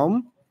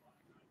chrome.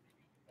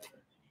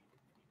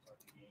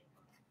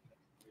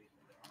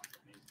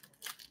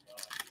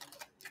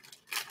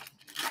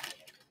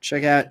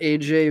 Check out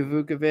AJ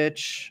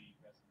Vukovic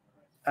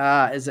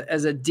as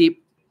a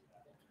deep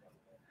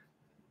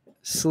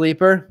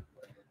sleeper.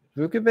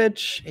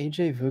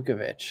 AJ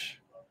Vukovic.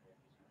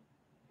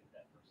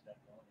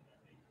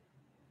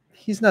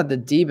 He's not the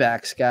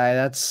D-backs guy.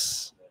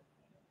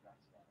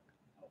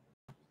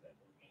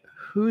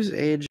 Who's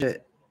AJ?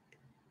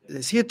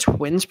 Is he a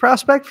Twins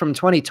prospect from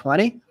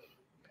 2020?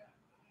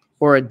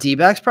 Or a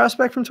D-backs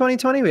prospect from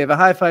 2020? We have a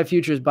High Five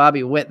Futures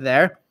Bobby Witt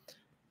there.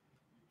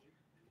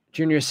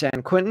 Junior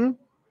San Quintin.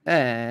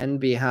 And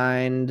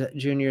behind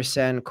Junior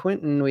San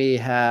Quintin, we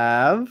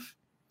have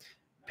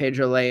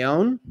Pedro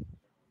Leon.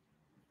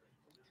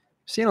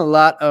 Seen a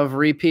lot of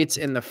repeats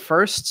in the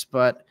firsts,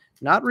 but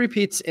not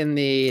repeats in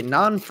the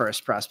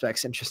non-first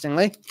prospects,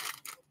 interestingly.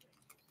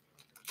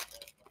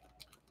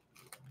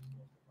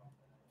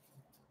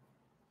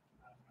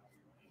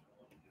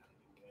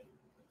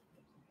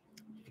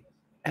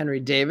 Henry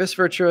Davis,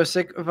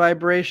 Virtuosic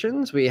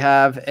Vibrations. We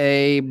have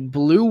a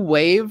Blue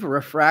Wave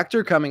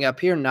Refractor coming up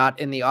here, not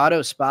in the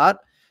auto spot.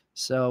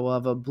 So we'll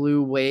have a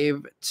Blue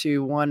Wave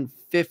to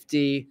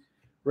 150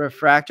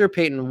 Refractor.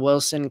 Peyton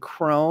Wilson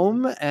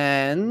Chrome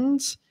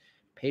and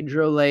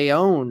Pedro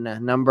Leon,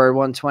 number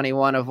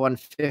 121 of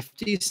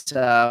 150.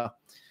 So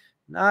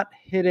not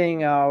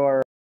hitting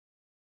our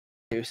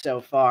so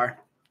far.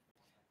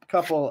 A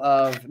couple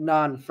of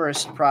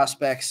non-first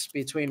prospects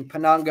between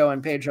Penango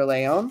and Pedro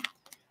Leon.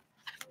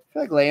 I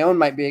feel like Leon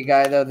might be a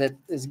guy, though, that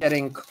is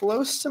getting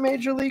close to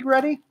Major League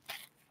ready.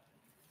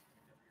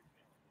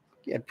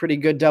 He had pretty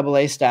good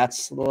AA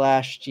stats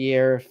last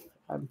year, if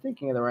I'm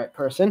thinking of the right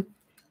person.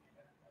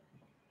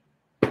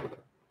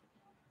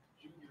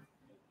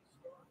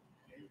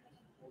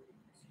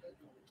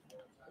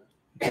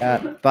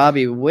 Got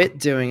Bobby Witt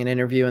doing an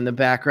interview in the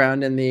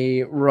background in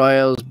the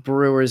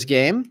Royals-Brewers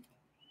game.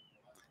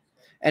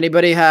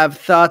 Anybody have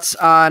thoughts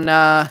on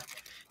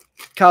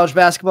college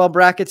basketball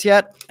brackets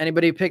yet?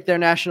 Anybody pick their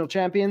national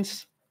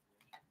champions?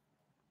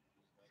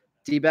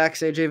 D-backs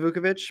AJ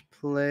Vukovic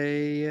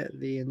play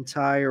the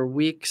entire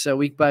week. So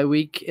week by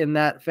week in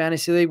that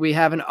fantasy league, we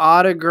have an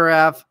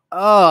autograph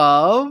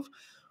of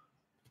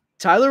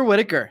Tyler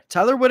Whitaker.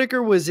 Tyler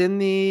Whitaker was in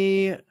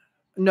the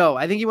no,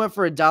 I think he went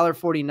for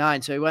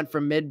 $1.49. So he went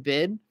for mid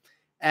bid.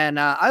 And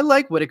I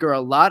like Whitaker a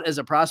lot as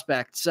a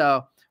prospect.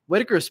 So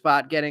Whitaker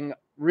spot getting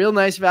real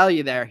nice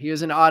value there. He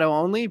was an auto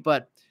only,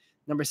 but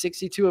number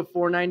 62 of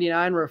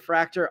 499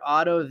 refractor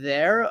auto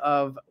there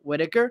of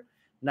Whitaker.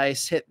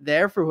 Nice hit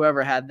there for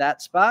whoever had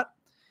that spot.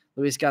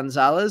 Luis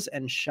Gonzalez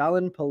and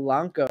Shalin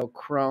Polanco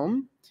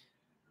chrome.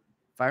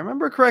 If I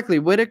remember correctly,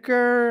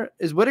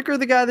 is Whitaker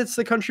the guy that's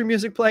the country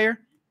music player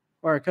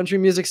or a country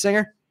music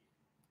singer?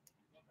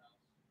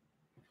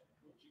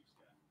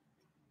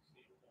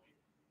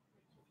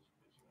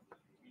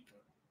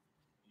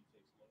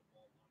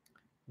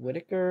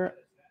 Whitaker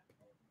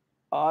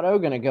auto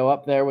going to go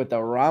up there with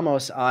the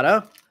Ramos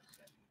auto.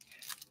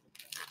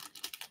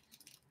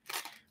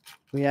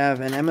 We have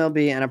an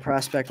MLB and a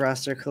prospect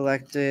roster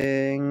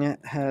collecting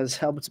has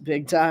helped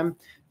big time.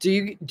 Do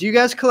you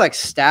guys collect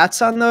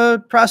stats on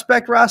the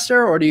prospect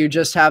roster, or do you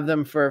just have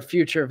them for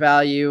future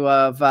value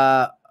of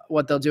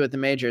what they'll do at the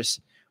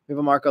majors? We have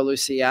a Marco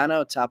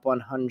Luciano, top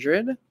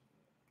 100.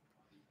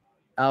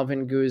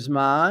 Alvin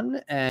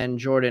Guzman and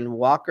Jordan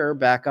Walker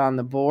back on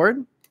the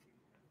board.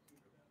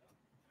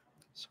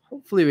 So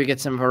hopefully we get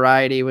some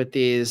variety with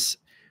these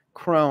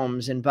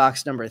chromes in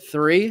box number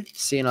 3.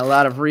 Seeing a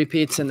lot of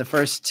repeats in the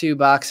first 2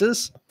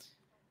 boxes.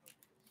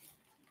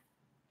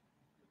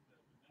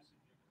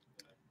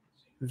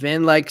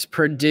 Vin likes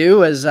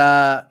Purdue as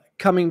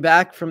coming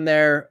back from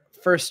their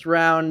first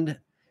round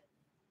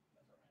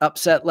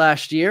upset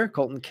last year.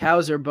 Colton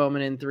Cowser,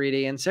 Bowman in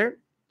 3D insert.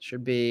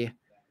 Should be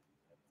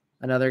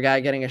another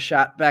guy getting a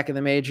shot back in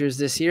the majors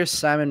this year.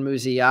 Simon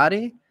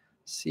Muzziotti.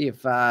 See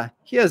if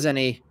he has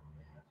any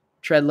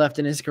tread left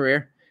in his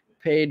career.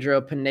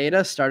 Pedro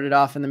Pineda started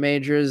off in the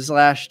majors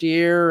last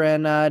year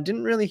and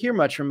didn't really hear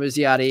much from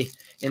Muzziotti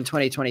in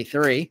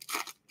 2023.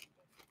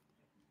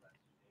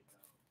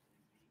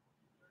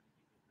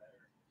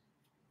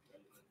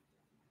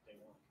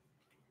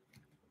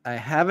 I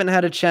haven't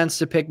had a chance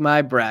to pick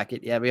my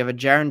bracket yet. We have a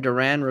Jaron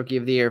Duran, Rookie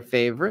of the Year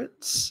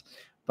favorites.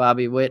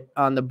 Bobby Witt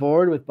on the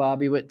board with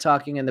Bobby Witt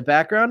talking in the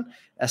background.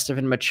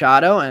 Estevan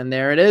Machado, and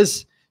there it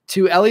is.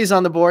 2 Ellies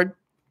on the board.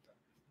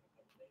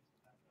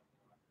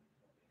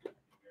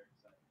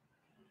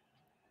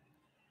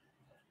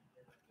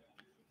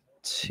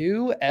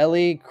 Two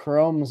Ellie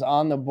chromes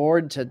on the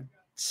board to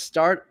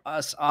start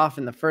us off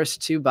in the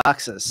first 2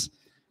 boxes.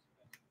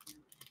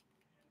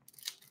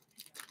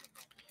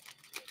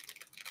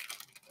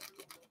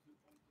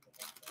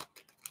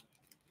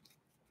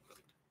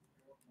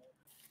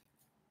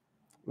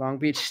 Long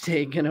Beach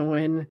State going to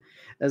win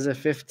as a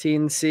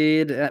 15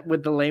 seed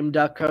with the lame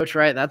duck coach,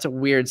 right? That's a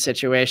weird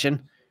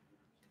situation.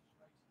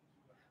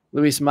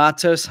 Luis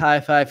Matos,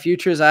 High Five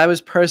Futures. I was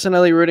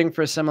personally rooting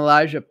for some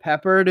Elijah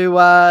Pepper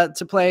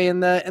to play in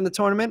the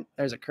tournament.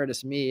 There's a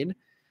Curtis Mead.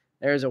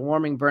 There's a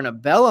Warming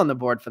Bernabell on the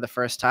board for the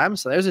first time,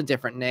 so there's a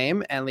different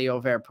name. And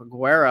Leover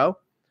Peguero.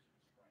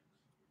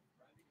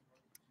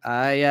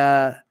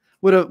 I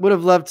would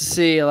have loved to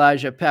see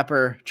Elijah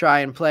Pepper try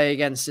and play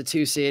against a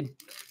 2 seed.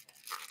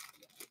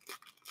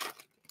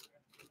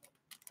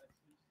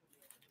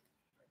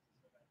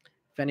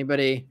 If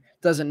anybody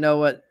doesn't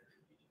know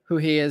who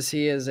he is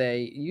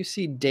a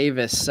UC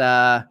Davis,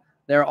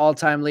 their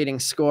all-time leading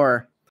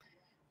scorer.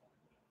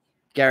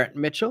 Garrett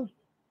Mitchell,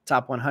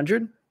 top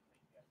 100.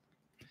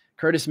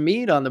 Curtis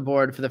Mead on the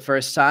board for the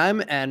first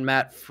time, and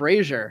Matt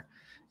Frazier.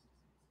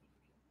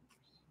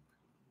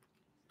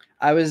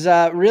 I was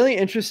really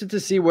interested to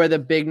see where the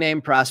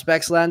big-name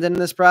prospects landed in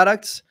this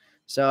product.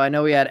 So I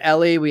know we had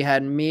Ellie, we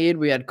had Mead,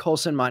 we had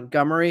Colson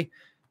Montgomery.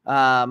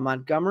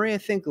 Montgomery, I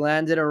think,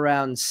 landed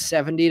around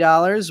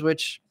 $70,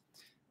 which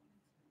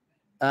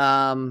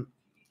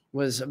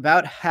was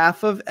about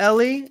half of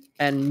Ellie,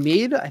 and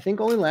Mead, I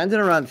think, only landed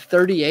around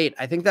 38.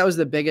 I think that was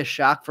the biggest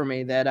shock for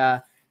me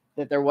that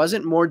there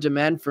wasn't more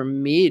demand for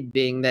Mead,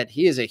 being that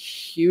he is a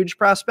huge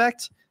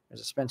prospect.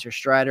 There's a Spencer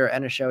Strider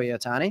and a Shohei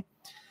Ohtani.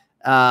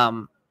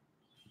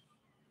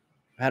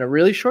 Had a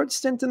really short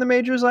stint in the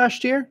majors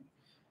last year.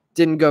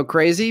 Didn't go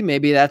crazy.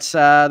 Maybe that's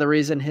the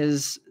reason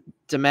his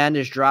demand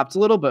has dropped a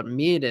little, but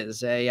Mead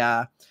is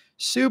a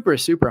super,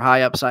 super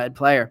high upside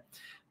player.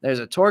 There's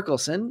a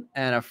Torkelson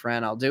and a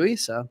Fran Aldui.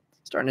 So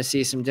starting to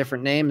see some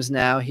different names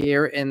now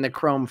here in the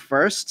Chrome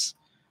firsts.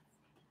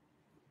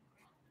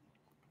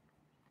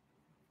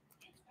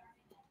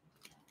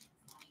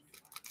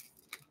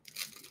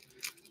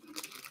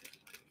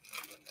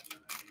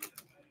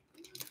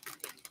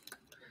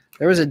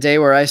 There was a day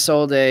where I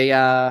sold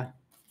a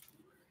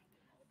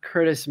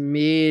Curtis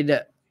Mead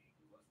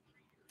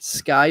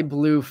Sky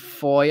Blue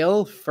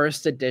Foil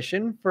First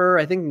Edition for,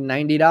 I think,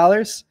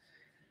 $90.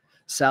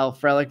 Sal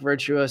Frelick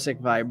Virtuosic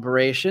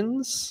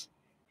Vibrations,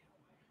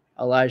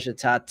 Elijah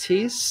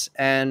Tatis,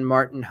 and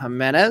Martin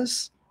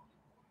Jimenez.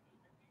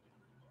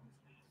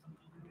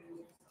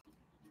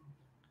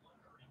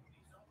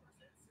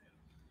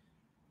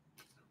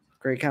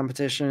 Great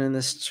competition in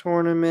this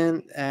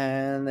tournament,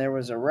 and there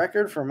was a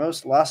record for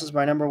most losses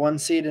by number 1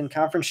 seed in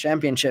conference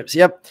championships.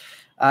 Yep,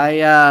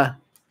 I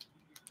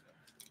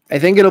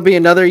think it'll be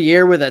another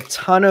year with a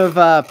ton of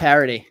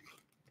parity.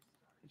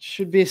 It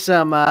should be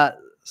some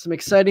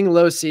exciting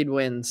low seed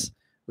wins.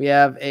 We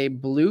have a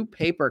blue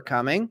paper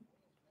coming.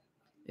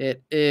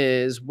 It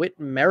is Whit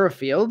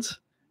Merrifield.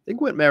 I think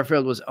Whit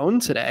Merrifield was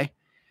owned today.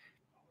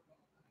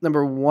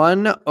 Number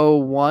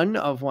 101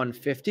 of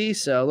 150.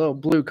 So a little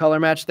blue color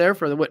match there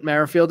for the Whit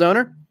Merrifield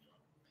owner.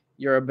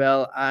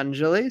 Urabel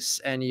Angelis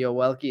and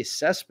Yoelki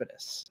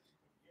Cespedes.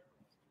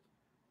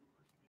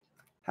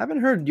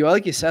 Haven't heard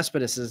Yoelki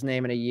Cespedes'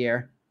 name in a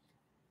year.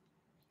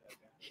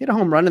 He hit a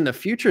home run in the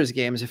Futures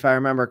games, if I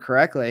remember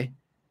correctly.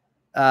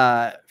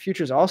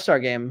 Futures All-Star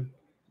game,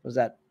 was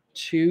that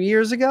 2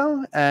 years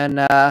ago? And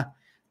I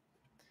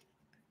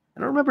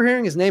don't remember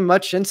hearing his name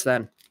much since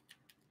then.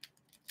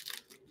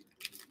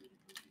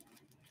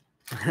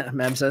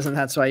 Mem says, and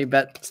that's why you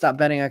stop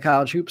betting on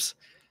college hoops.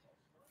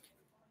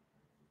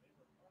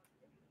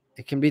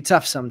 It can be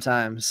tough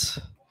sometimes.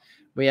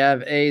 We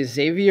have a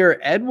Xavier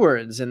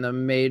Edwards in the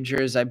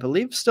majors, I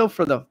believe still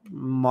for the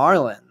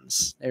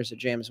Marlins. There's a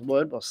James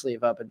Wood. We'll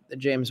sleeve up the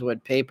James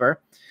Wood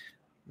paper.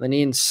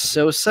 Lenine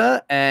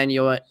Sosa and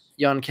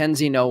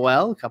Yonkenzie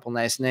Noel. A couple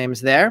nice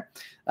names there.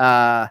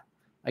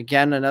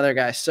 Again, another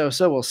guy,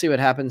 Sosa. We'll see what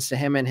happens to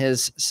him in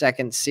his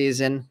second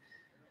season.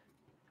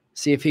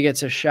 See if he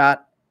gets a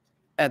shot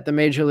at the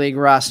Major League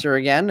roster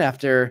again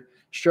after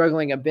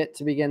struggling a bit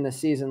to begin the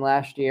season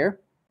last year.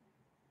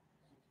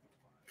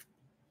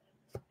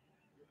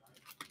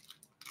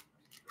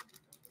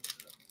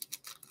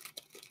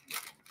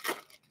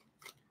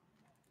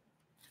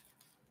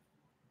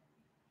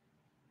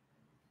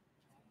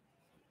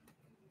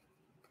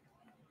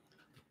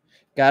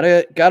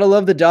 Gotta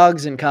love the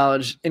dogs in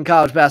college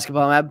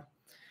basketball, Mab.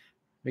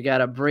 We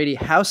got a Brady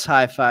House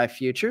High Five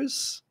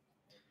Futures,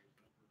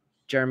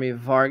 Jeremy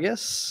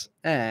Vargas,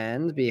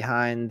 and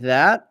behind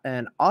that,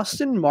 an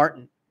Austin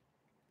Martin.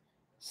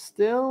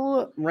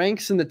 Still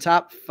ranks in the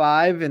top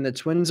 5 in the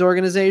Twins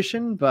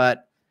organization,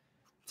 but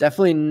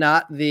definitely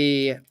not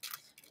the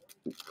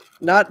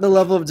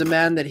level of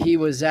demand that he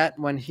was at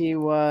when he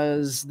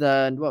was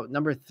the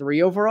number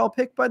 3 overall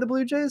pick by the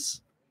Blue Jays.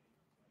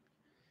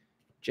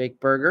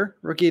 Jake Berger,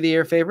 Rookie of the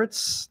Year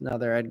favorites.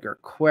 Another Edgar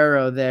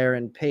Cuero there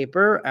in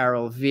paper.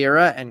 Errol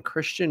Vera and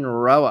Christian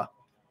Roa.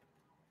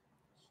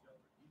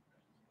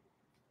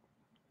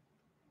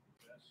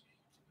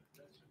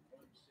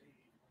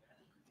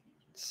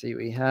 Let's see,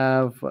 we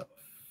have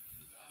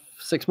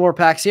 6 more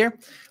packs here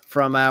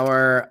from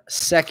our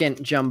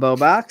second jumbo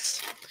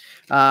box.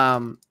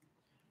 In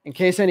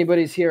case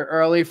anybody's here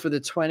early for the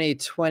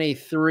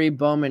 2023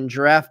 Bowman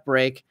draft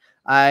break,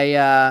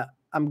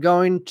 I'm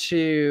going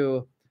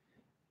to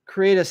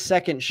create a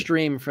second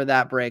stream for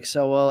that break.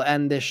 So we'll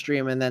end this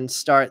stream and then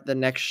start the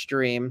next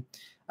stream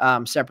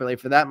separately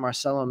for that.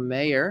 Marcelo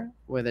Mayer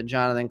with a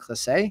Jonathan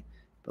Clase. I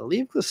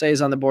believe Clase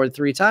is on the board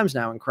 3 times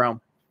now in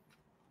Chrome.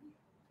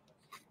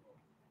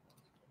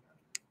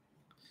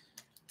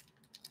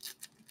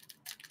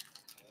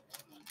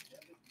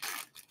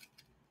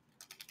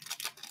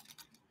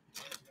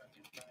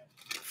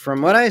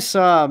 From what I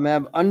saw,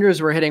 Meb,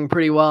 unders were hitting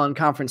pretty well in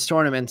conference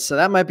tournaments, so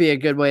that might be a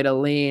good way to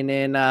lean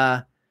in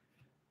the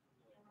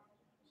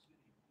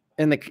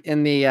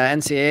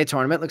NCAA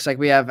tournament. Looks like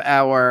we have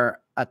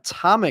our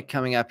Atomic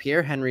coming up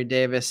here. Henry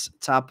Davis,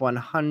 top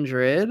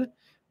 100.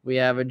 We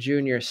have a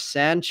Junior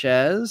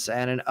Sanchez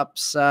and an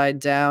upside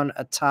down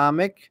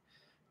Atomic,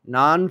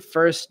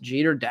 non-first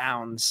Jeter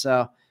Downs.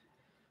 So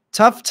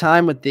tough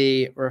time with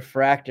the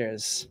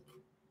refractors.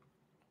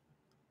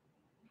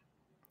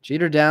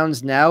 Jeter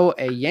Downs now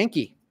a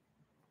Yankee.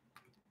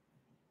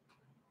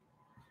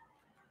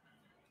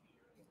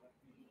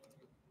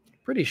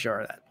 Pretty sure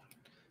of that.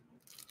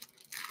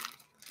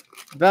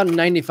 About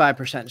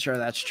 95% sure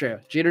that's true.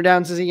 Jeter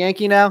Downs is a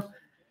Yankee now.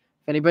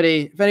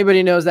 If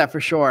anybody knows that for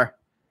sure,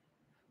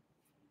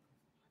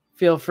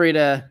 feel free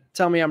to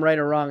tell me I'm right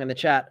or wrong in the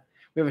chat.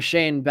 We have a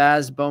Shane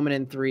Baz Bowman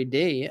in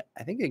 3D.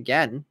 I think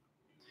again.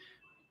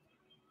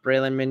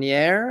 Braylon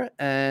Minier.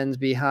 And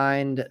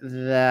behind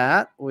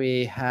that,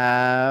 we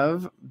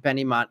have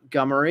Benny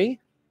Montgomery.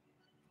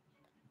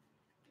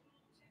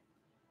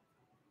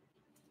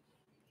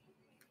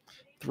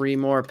 3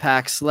 more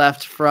packs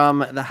left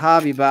from the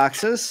hobby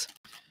boxes.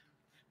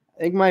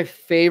 I think my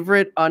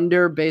favorite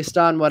under, based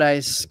on what I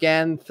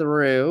scanned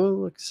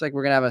through, looks like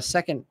we're going to have a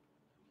second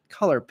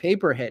color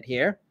paper hit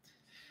here.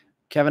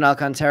 Kevin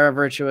Alcantara,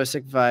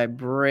 Virtuosic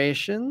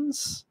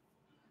Vibrations.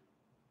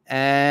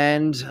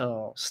 And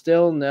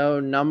still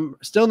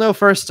no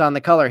first on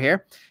the color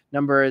here.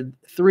 Number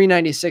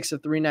 396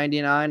 of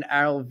 399,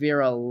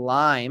 Alvira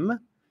Lime,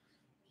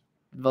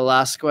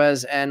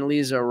 Velasquez, and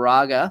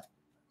Lizarraga.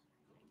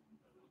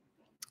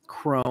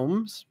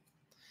 Chromes.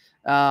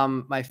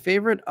 My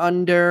favorite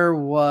under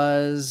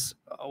was,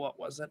 what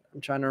was it?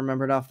 I'm trying to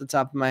remember it off the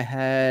top of my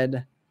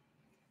head.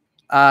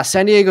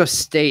 San Diego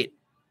State.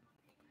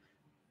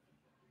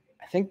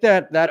 I think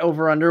that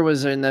over under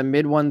was in the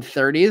mid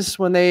 130s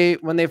when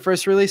they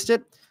first released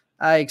it.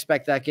 I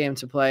expect that game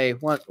to play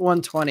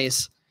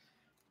 120s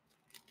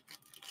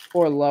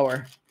or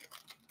lower.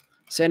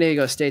 San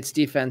Diego State's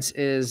defense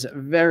is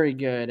very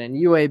good, and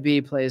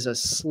UAB plays a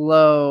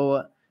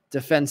slow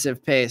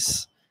defensive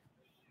pace.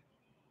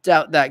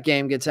 Doubt that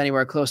game gets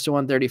anywhere close to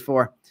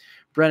 134.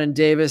 Brennan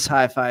Davis,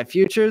 High Five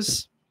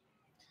Futures.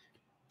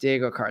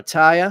 Diego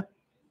Cartaya.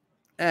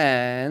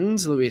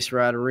 And Luis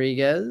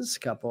Rodriguez,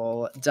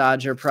 couple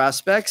Dodger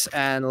prospects.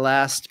 And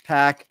last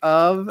pack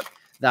of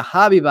the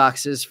hobby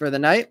boxes for the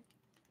night.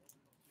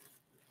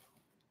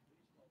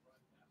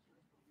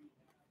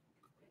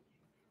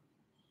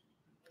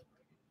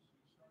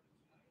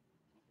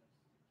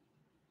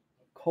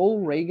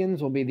 Cole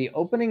Reagans will be the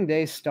opening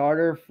day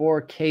starter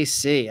for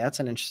KC. That's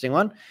an interesting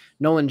one.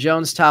 Nolan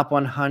Jones, top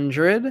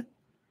 100.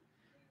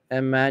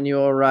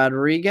 Emmanuel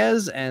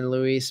Rodriguez and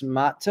Luis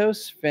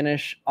Matos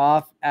finish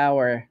off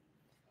our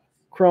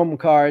Chrome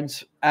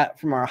cards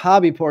from our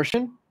hobby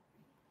portion.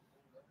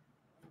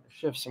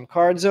 Shift some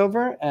cards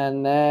over,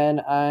 and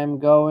then I'm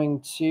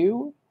going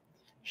to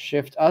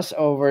shift us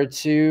over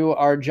to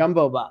our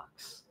jumbo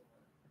box.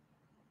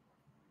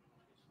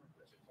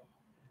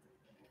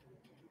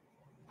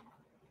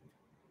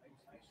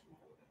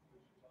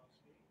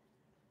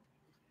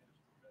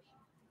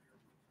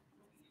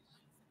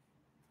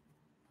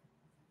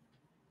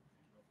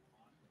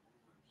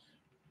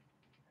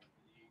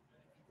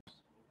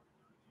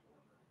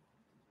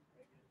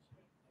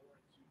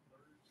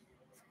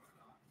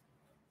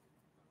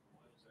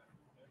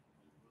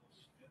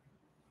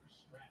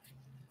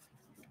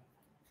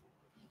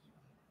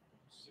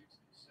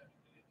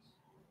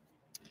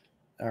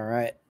 All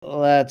right,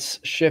 let's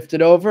shift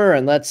it over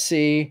and let's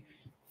see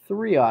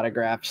 3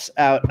 autographs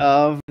out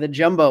of the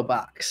jumbo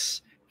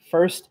box.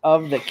 First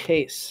of the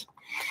case.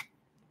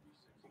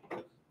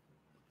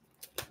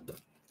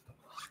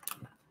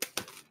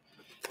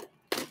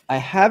 I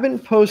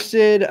haven't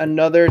posted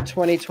another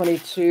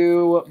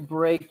 2022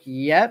 break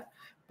yet,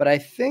 but I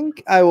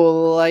think I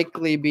will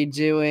likely be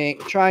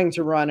trying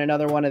to run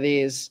another one of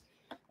these.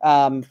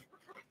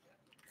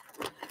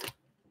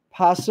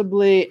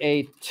 Possibly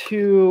a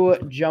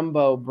 2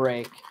 jumbo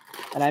break.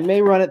 And I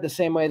may run it the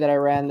same way that I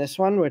ran this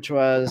one, which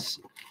was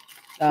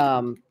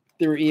through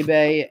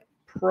eBay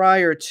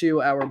prior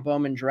to our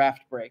Bowman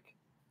draft break.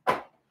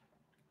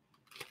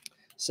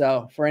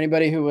 So for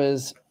anybody who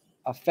was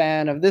a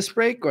fan of this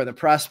break or the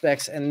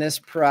prospects in this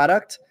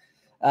product,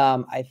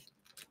 I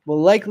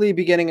will likely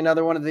be getting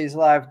another one of these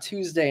live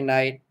Tuesday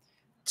night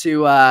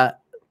to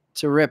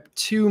rip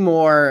 2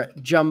 more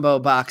jumbo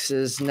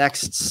boxes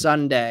next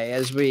Sunday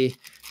as we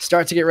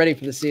start to get ready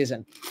for the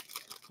season.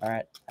 All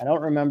right. I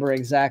don't remember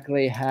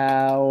exactly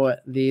how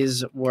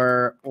these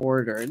were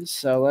ordered.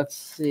 So let's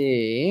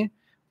see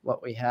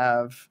what we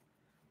have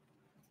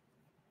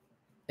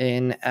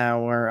in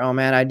our, oh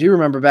man, I do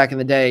remember back in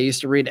the day, I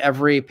used to read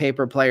every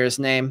paper player's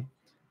name.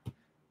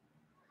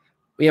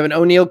 We have an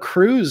O'Neal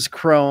Cruz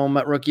Chrome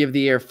Rookie of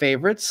the Year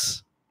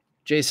favorites.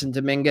 Jason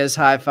Dominguez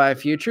High Five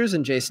Futures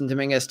and Jason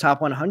Dominguez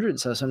Top 100.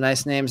 So some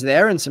nice names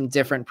there and some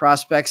different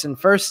prospects and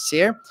firsts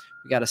here.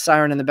 We got a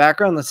siren in the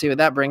background. Let's see what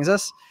that brings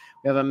us.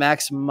 We have a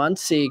Max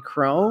Muncy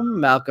Chrome,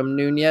 Malcolm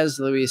Nunez,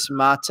 Luis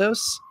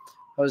Matos,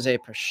 Jose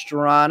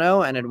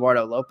Pastrano, and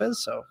Eduardo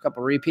Lopez. So a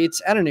couple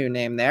repeats and a new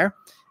name there.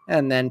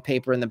 And then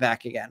paper in the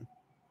back again.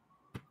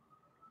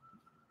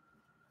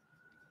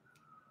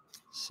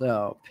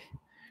 So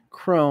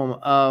Chrome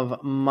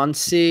of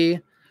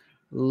Muncy,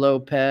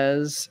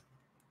 Lopez,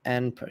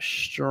 and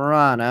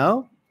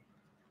Pastrano.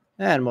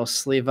 And we'll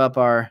sleeve up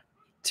our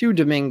 2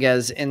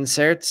 Dominguez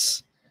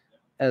inserts,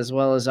 as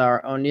well as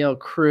our O'Neal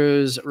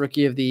Cruz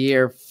Rookie of the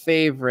Year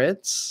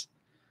favorites.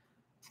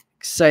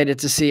 Excited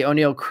to see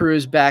O'Neal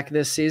Cruz back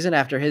this season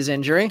after his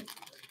injury.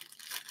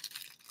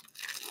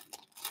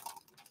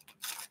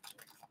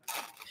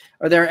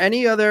 Are there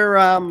any other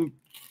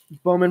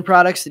Bowman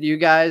products that you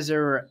guys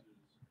are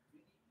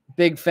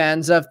big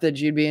fans of that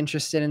you'd be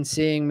interested in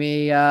seeing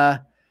me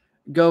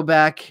go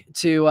back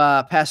to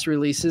past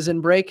releases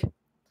and break?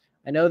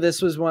 I know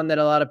this was one that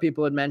a lot of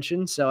people had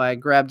mentioned, so I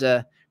grabbed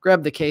the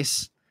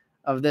case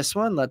of this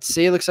one. Let's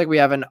see. It looks like we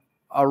have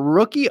a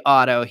rookie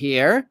auto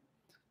here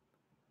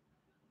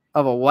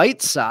of a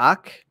White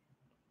Sox.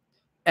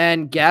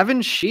 And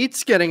Gavin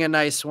Sheets getting a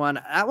nice one.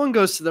 That one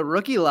goes to the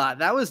rookie lot.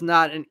 That was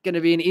not going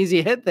to be an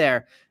easy hit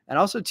there. And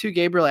also 2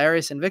 Gabriel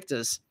Arias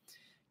Invictus.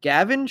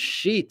 Gavin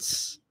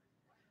Sheets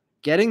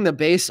getting the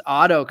base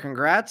auto.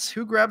 Congrats.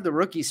 Who grabbed the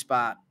rookie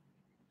spot?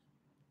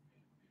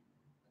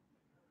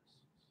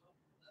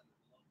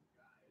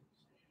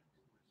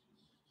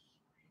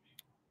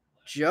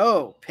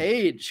 Joe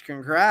Page.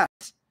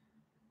 Congrats.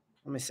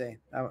 Let me see.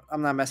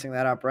 I'm not messing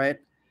that up, right?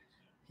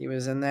 He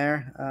was in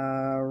there.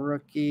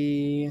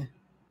 Rookie.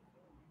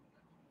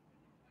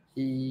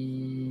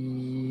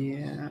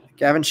 Yeah.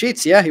 Gavin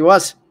Sheets. Yeah, he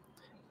was.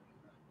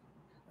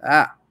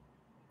 Why?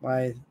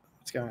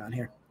 What's going on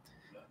here?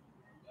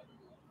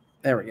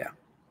 There we go.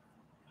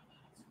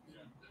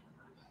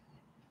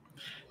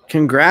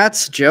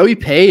 Congrats, Joey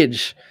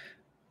Page,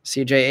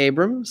 CJ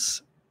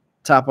Abrams,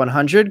 top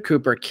 100,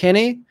 Cooper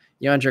Kinney,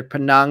 Yondrik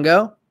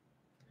Panongo,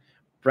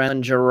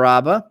 Brendan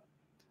Jaraba,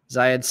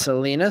 Zayed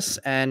Salinas,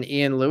 and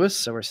Ian Lewis.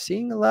 So we're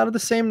seeing a lot of the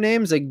same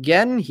names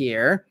again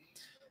here.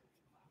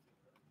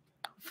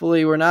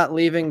 Hopefully we're not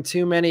leaving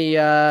too many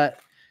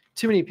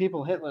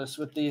people hitless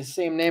with these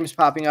same names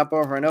popping up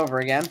over and over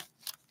again.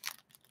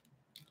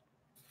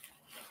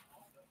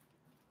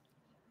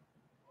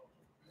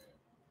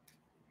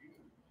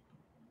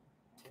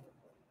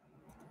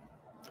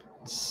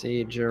 Let's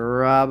see,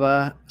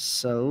 Jaraba,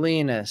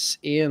 Salinas,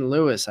 Ian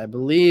Lewis, I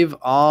believe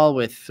all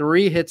with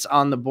 3 hits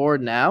on the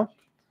board now.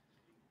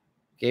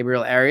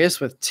 Gabriel Arias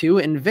with 2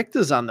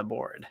 Invictus on the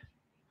board.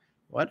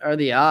 What are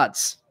the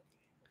odds?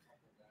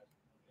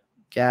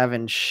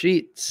 Gavin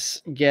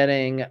Sheets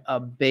getting a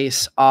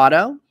base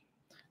auto.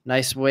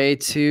 Nice way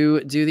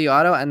to do the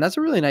auto, and that's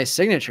a really nice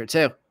signature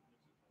too.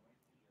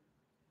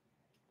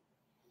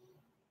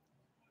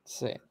 Let's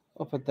see.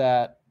 We'll put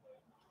that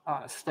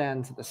on a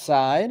stand to the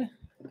side.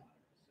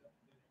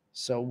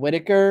 So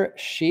Whitaker,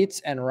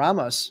 Sheets, and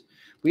Ramos.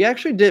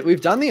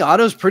 We've done the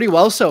autos pretty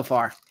well so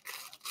far.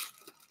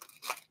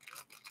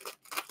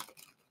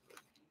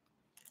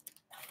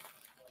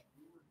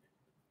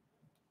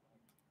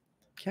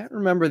 Can't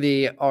remember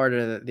the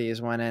order that these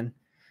went in.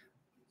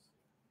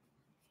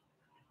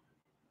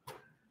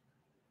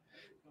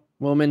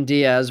 Wilman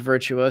Diaz,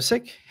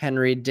 Virtuosic,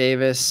 Henry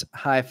Davis,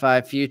 High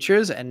Five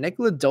Futures, and Nick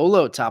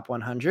Lodolo, top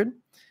 100.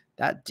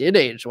 That did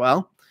age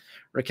well.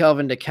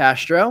 Raquelvin De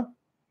Castro,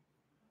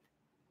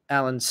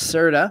 Alan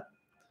Serta,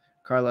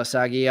 Carlos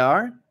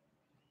Aguiar,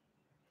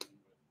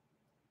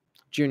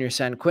 Junior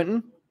San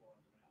Quentin,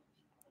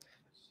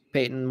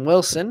 Peyton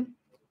Wilson,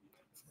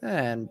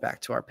 and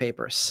back to our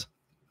papers.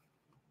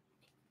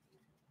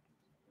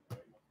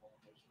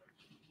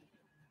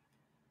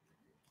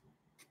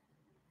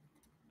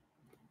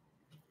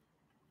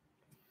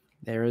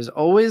 There is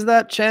always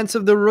that chance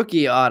of the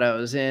rookie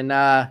autos in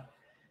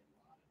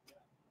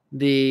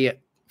the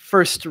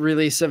first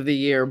release of the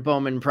year,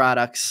 Bowman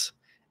products.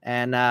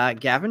 And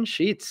Gavin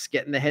Sheets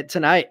getting the hit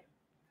tonight.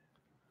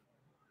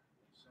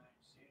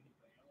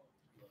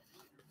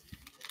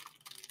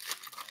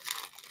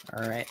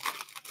 All right.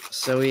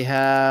 So we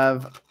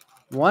have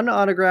 1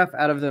 autograph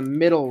out of the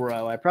middle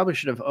row. I probably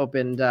should have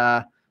opened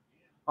all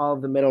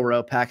of the middle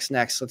row packs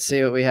next. Let's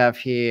see what we have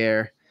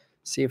here.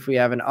 See if we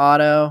have an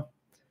auto.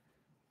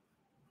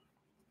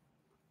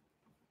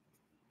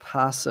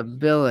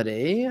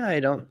 Possibility. I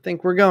don't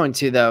think we're going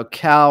to, though.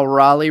 Cal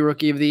Raleigh,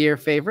 Rookie of the Year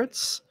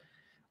favorites.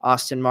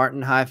 Austin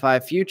Martin, High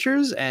Five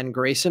Futures. And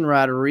Grayson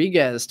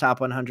Rodriguez, top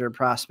 100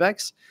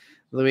 prospects.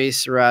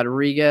 Luis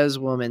Rodriguez,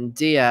 Wilman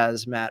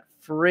Diaz, Matt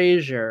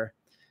Frazier,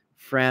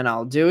 Fran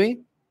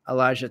Aldui,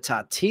 Elijah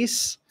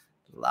Tatis.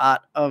 A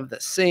lot of the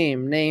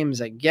same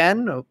names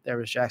again. Oh, there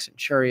was Jackson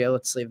Churio.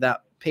 Let's leave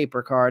that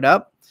paper card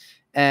up.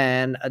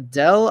 And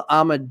Adel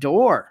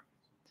Amador.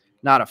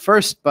 Not a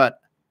first, but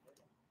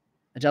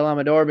Adel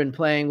Amador been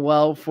playing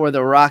well for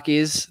the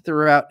Rockies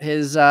throughout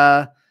his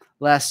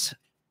last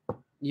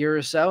year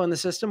or so in the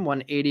system.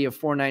 180 of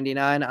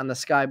 499 on the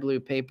sky blue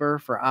paper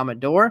for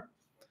Amador.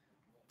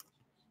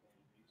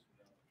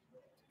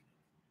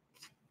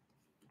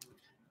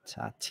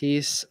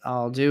 Tatis,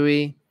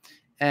 Aldui,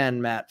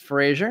 and Matt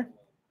Frazier.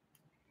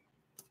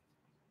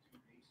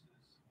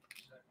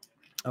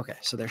 Okay,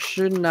 so there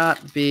should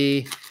not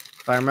be,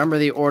 if I remember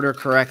the order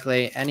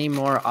correctly, any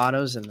more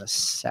autos in the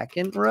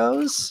second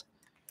rows.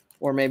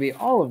 Or maybe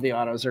all of the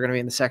autos are going to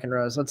be in the second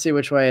rows. Let's see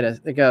which way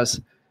it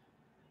goes.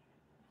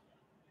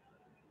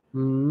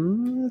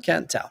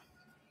 Can't tell.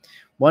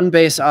 1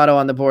 base auto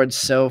on the board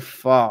so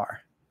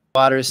far.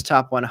 Waters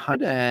top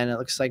 100, and it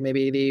looks like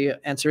maybe the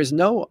answer is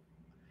no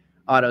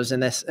autos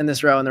in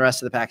this row and the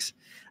rest of the packs.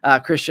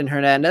 Christian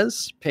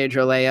Hernandez,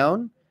 Pedro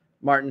Leon,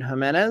 Martin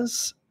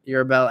Jimenez,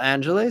 Urbel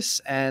Angeles,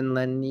 and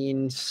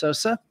Lenin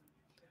Sosa.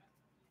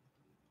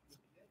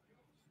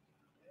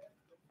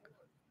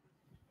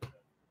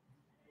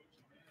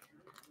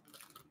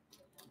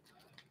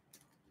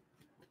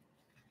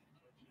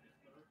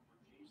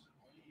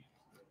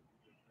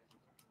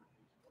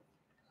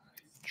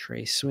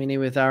 Trey Sweeney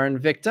with our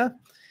Invicta.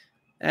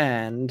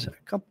 And a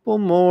couple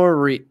more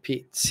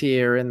repeats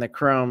here in the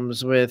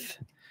chromes with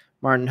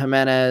Martin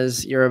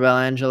Jimenez,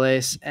 Urabel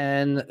Angeles,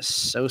 and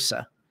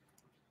Sosa.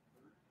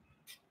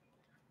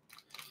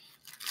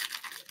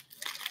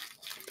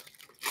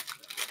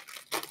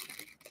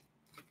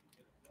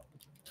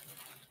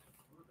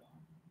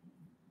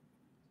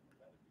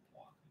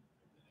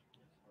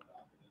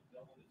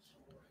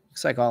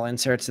 Looks like all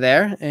inserts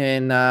there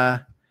in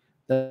the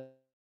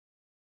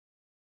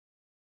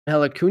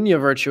Acuna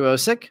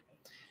Virtuosic,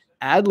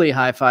 Adley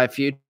High Five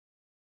Future.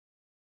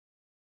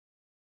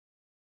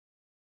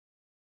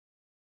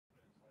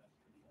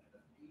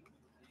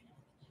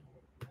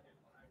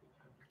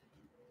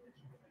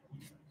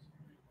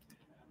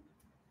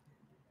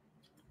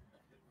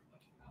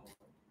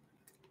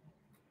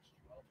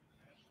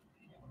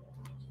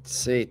 Let's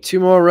see, 2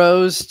 more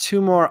rows,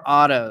 2 more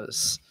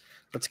autos.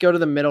 Let's go to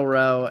the middle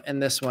row in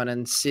this one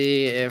and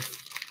see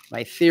if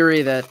my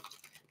theory that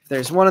if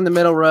there's one in the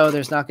middle row,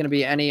 there's not going to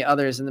be any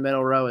others in the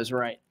middle row is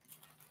right.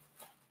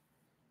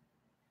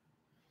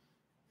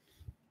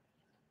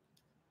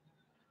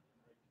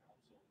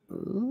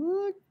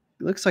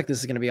 Looks like this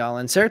is going to be all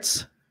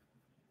inserts.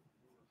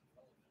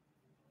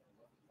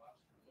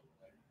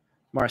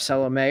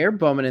 Marcelo Mayer,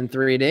 Bowman in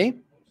 3D.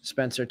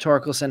 Spencer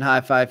Torkelson,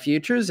 High Five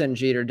Futures, and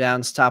Jeter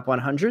Downs, Top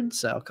 100.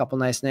 So a couple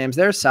nice names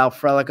there. Sal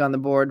Frelick on the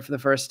board for the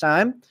first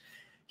time.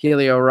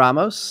 Helio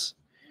Ramos,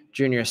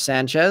 Junior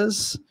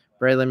Sanchez,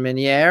 Braylon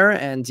Minier,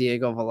 and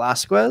Diego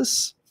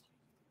Velasquez.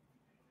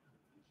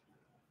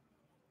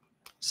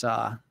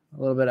 Saw a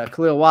little bit of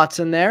Khalil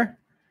Watson there.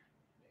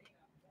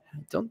 I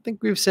don't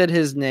think we've said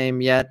his name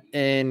yet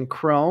in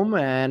Chrome.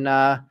 And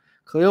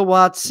Khalil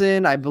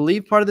Watson, I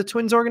believe, part of the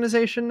Twins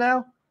organization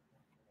now.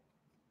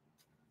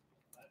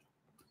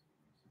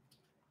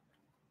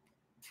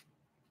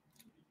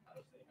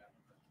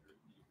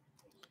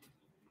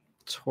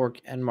 Torque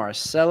and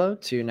Marcelo,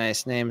 2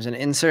 nice names and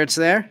inserts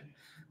there.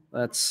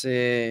 Let's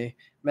see.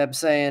 Meb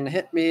saying,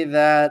 hit me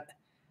that.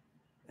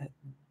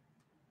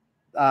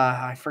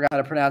 I forgot how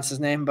to pronounce his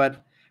name,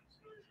 but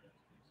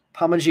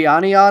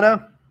Parmigiani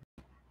auto.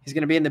 He's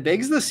going to be in the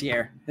bigs this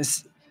year.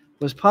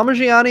 Was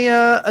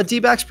Parmigiani a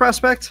D-backs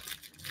prospect?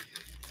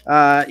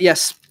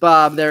 Yes,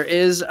 Bob. There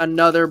is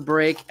another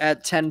break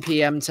at 10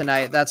 p.m.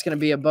 tonight. That's going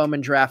to be a Bowman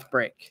draft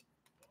break.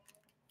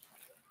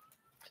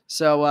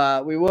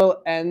 So we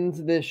will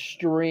end this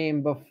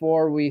stream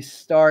before we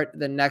start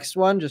the next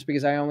one, just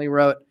because I only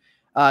wrote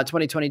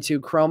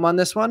 2022 Chrome on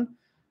this one.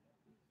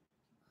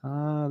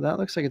 That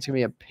looks like it's going to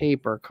be a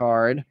paper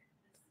card.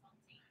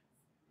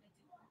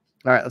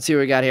 All right, let's see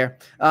what we got here.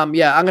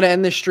 Yeah, I'm going to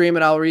end this stream,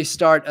 and I'll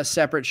restart a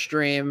separate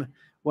stream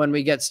when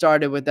we get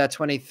started with that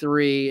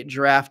 23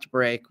 draft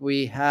break.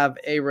 We have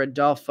a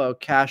Rodolfo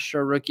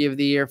Castro Rookie of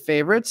the Year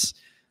favorites.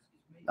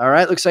 All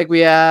right, looks like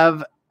we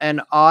have an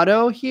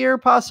auto here,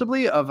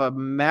 possibly, of a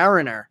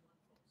Mariner.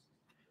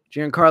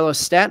 Giancarlo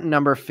Stanton,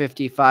 number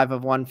 55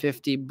 of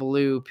 150,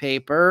 blue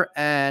paper.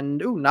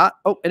 And,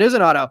 it is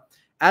an auto.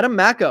 Adam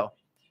Macko.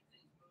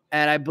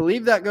 And I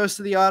believe that goes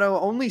to the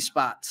auto-only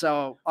spot.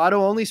 So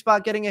auto-only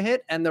spot getting a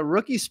hit and the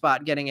rookie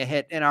spot getting a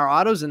hit in our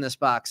autos in this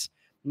box.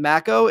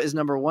 Macko is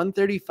number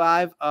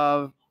 135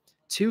 of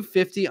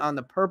 250 on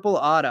the purple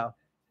auto.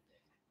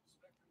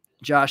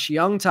 Josh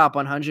Young, top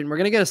 100. We're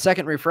going to get a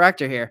second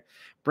refractor here.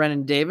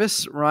 Brennan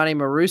Davis, Ronnie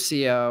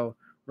Mauricio,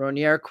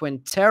 Ronier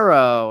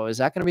Quintero. Is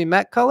that going to be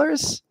Met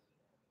colors?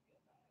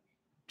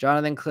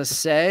 Jonathan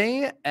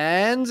Clase.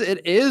 And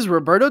it is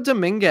Roberto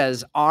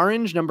Dominguez,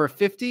 orange, number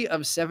 50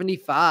 of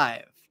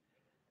 75.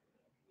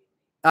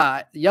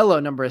 Yellow,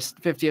 number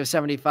 50 of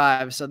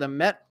 75. So the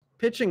Met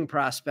pitching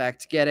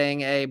prospect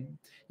getting a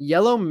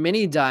yellow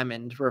mini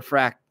diamond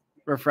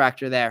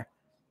refractor there.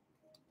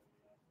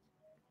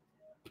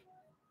 I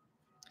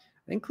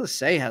think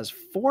Clase has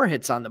 4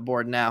 hits on the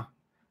board now.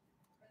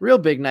 Real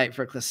big night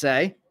for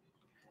Clase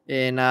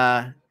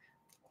in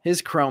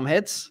his chrome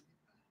hits.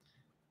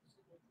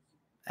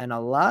 And a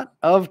lot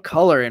of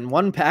color in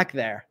one pack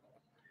there.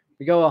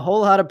 We go a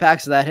whole lot of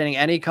packs without hitting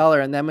any color,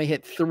 and then we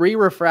hit 3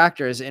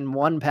 refractors in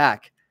one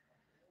pack.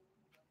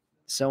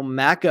 So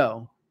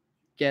Macko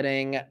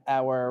getting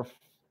our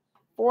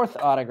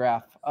 4th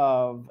autograph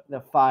of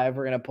the 5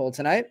 we're going to pull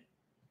tonight.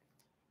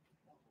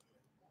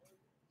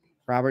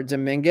 Robert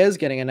Dominguez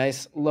getting a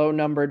nice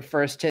low-numbered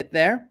first hit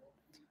there.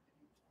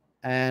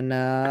 And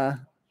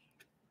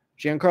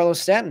Giancarlo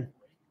Stanton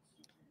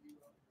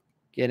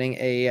getting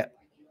a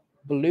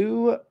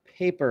blue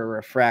paper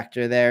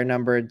refractor there,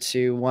 numbered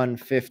to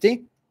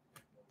 150.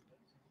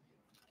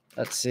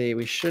 Let's see.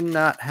 We should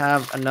not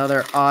have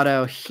another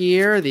auto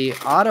here. The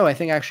auto, I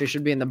think, actually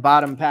should be in the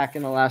bottom pack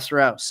in the last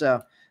row.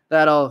 So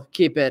that'll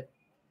keep it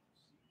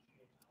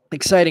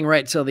exciting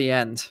right till the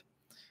end.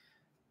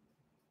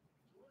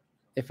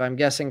 If I'm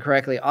guessing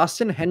correctly,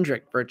 Austin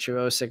Hendrick,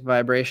 Virtuosic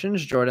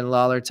Vibrations, Jordan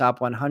Lawler,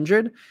 top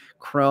 100,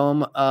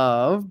 Chrome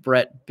of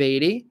Brett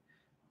Beatty,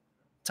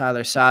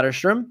 Tyler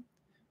Soderstrom,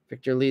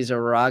 Victor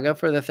Lizarraga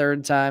for the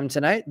 3rd time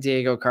tonight,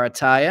 Diego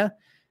Cartaya,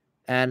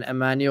 and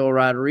Emmanuel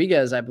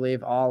Rodriguez, I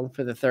believe, all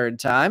for the 3rd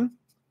time.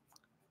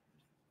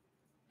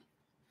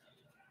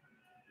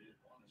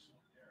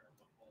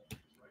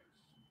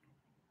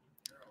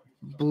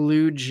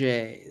 Blue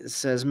Jays,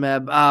 says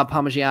Meb.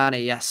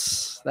 Parmigiani.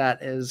 Yes,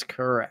 that is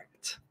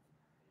correct.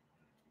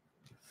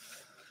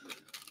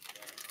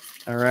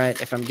 All right.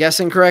 If I'm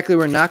guessing correctly,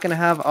 we're not going to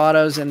have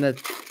autos in the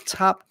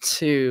top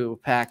 2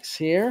 packs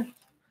here.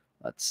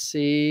 Let's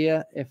see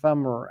if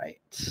I'm right.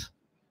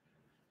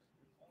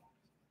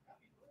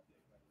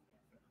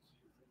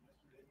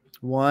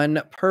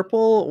 One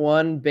purple,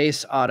 one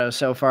base auto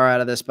so far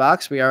out of this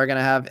box. We are going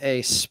to have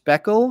a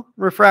speckle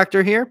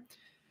refractor here.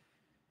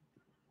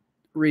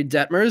 Reed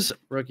Detmers,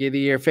 Rookie of the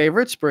Year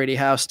favorites. Brady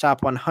House,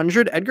 top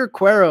 100. Edgar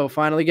Cuero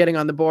finally getting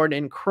on the board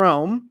in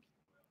chrome.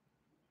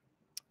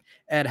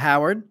 Ed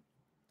Howard.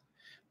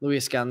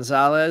 Luis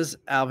Gonzalez,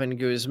 Alvin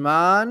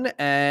Guzman,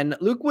 and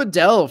Luke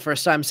Waddell.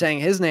 First time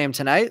saying his name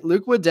tonight.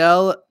 Luke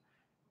Waddell,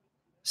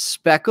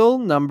 speckle,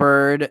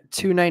 numbered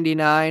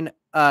 299,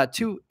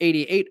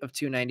 288 of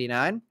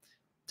 299.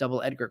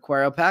 Double Edgar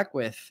Cuero pack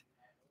with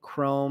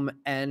chrome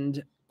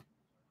and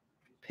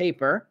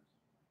paper.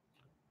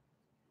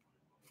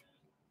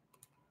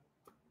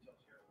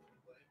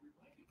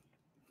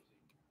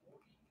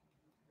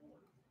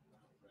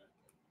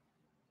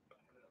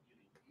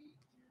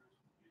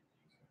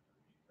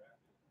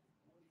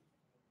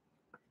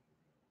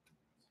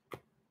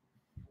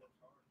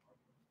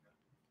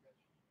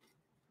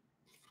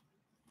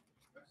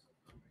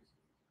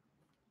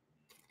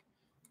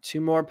 Two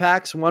more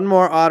packs, one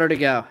more auto to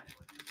go.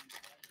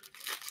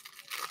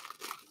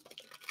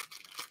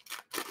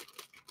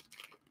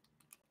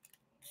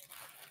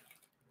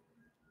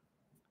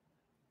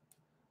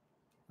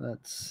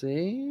 Let's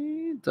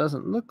see.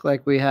 Doesn't look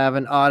like we have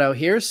an auto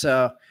here,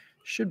 so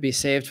should be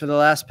saved for the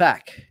last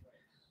pack.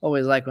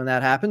 Always like when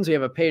that happens. We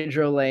have a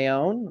Pedro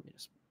Leon. Let me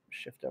just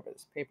shift over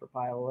this paper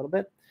pile a little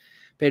bit.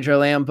 Pedro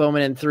Leon,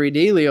 Bowman in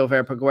 3D, Leo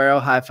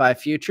Verpaguero, High Five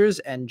Futures,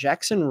 and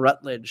Jackson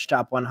Rutledge,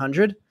 top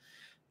 100.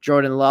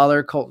 Jordan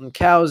Lawler, Colton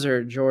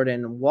Cowser,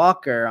 Jordan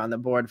Walker on the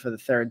board for the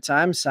 3rd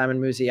time.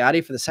 Simon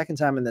Muzziotti for the 2nd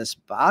time in this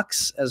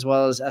box, as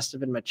well as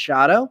Esteban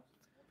Machado.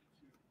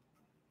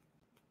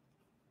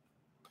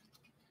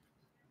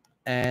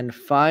 And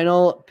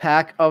final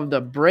pack of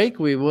the break.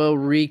 We will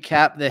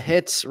recap the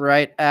hits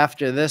right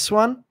after this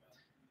one.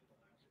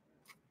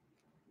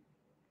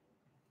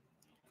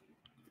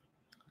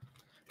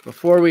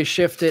 Before we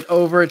shift it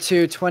over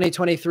to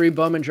 2023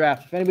 Bowman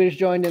Draft. If anybody's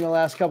joined in the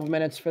last couple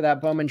minutes for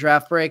that Bowman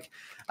Draft break,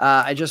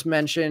 I just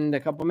mentioned a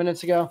couple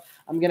minutes ago,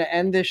 I'm going to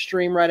end this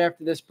stream right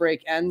after this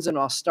break ends, and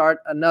I'll start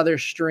another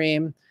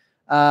stream.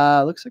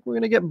 Looks like we're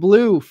going to get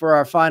blue for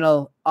our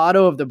final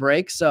auto of the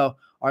break. So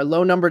our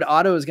low-numbered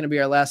auto is going to be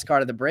our last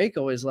card of the break.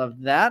 Always love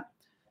that.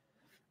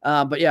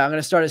 But yeah, I'm going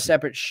to start a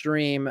separate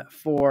stream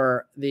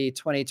for the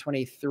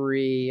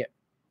 2023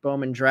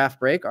 Bowman Draft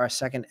break, our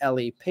second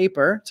LE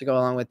paper to go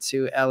along with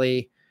 2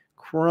 LE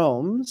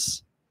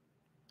chromes.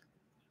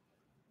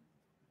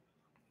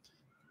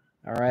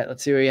 All right,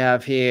 let's see what we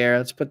have here.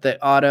 Let's put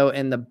the auto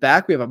in the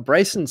back. We have a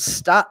Bryson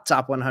Stott,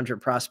 top 100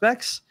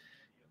 prospects.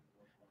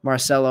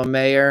 Marcelo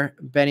Mayer,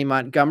 Benny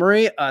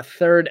Montgomery, a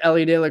 3rd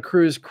Ellie De La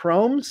Cruz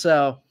chrome.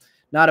 So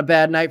not a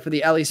bad night for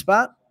the Ellie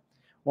spot.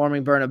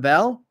 Warming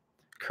Bernabel,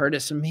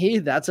 Curtis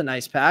Mead. That's a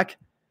nice pack.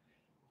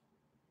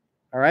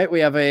 All right,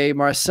 we have a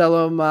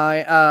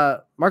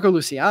Marco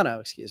Luciano,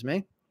 excuse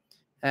me.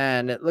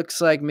 And it looks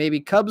like maybe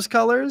Cubs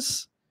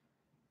colors.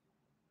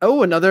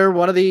 Oh, another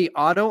one of the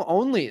auto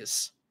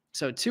onlys.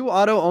 So 2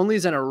 auto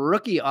onlys and a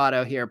rookie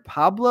auto here.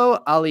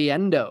 Pablo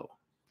Aliendo,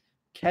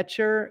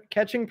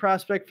 catching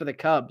prospect for the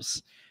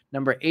Cubs,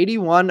 number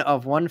 81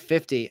 of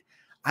 150.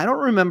 I don't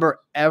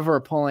remember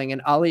ever pulling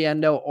an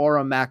Aliendo or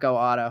a Mako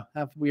auto.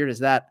 How weird is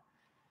that?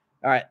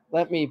 All right,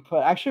 let me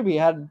put, actually we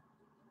had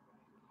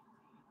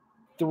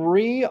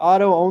 3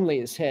 auto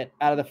onlys hit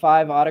out of the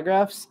 5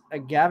 autographs, a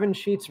Gavin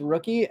Sheets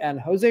rookie and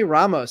Jose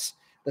Ramos.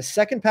 The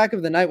 2nd pack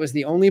of the night was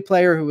the only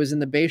player who was in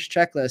the base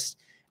checklist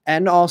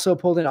and also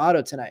pulled an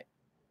auto tonight.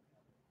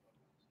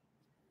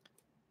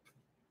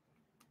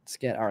 Let's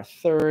get our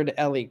 3rd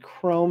LE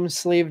Chrome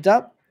sleeved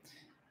up.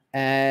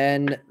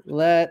 And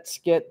let's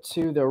get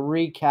to the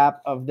recap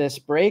of this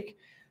break.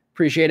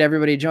 Appreciate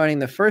everybody joining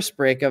the first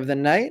break of the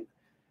night.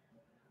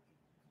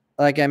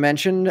 Like I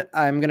mentioned,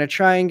 I'm going to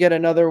try and get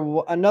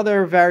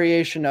another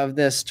variation of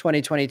this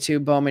 2022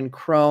 Bowman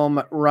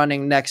Chrome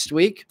running next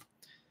week.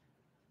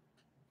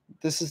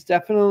 This is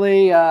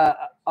definitely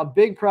a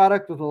big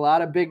product with a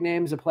lot of big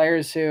names of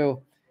players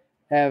who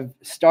have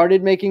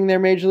started making their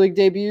Major League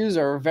debuts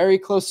or are very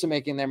close to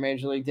making their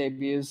Major League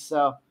debuts.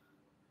 So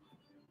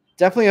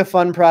definitely a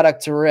fun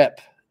product to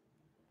rip.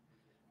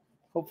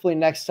 Hopefully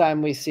next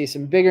time we see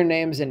some bigger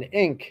names in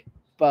ink,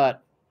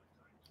 but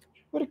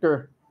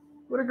Whitaker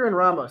and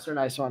Ramos are a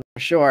nice one for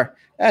sure.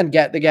 And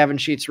the Gavin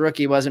Sheets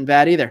rookie wasn't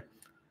bad either.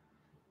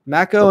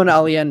 Mako and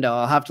Aliendo,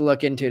 I'll have to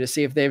look into to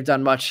see if they've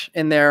done much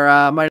in their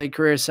minor league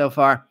careers so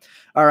far.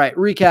 All right,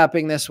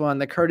 recapping this one,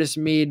 the Curtis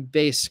Mead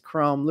base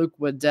chrome, Luke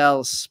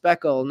Waddell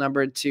speckle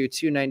numbered to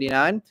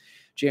 299,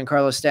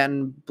 Giancarlo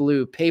Stanton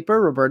blue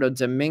paper, Robert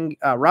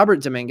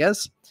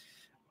Dominguez,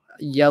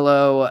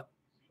 yellow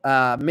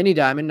mini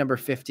diamond number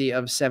 50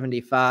 of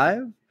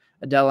 75,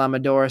 Adele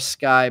Amador,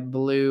 Sky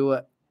Blue,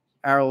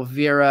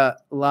 Arelvira,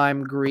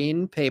 Lime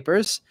Green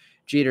papers.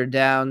 Jeter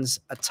Downs,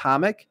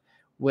 Atomic.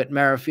 Whit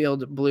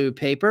Merrifield, Blue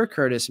paper.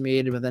 Curtis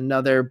Mead with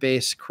another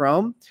base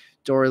chrome.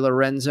 Dory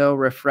Lorenzo,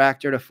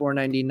 Refractor to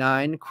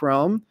 499,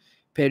 chrome.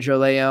 Pedro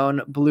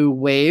Leon, Blue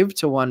Wave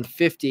to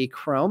 150,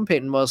 chrome.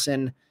 Peyton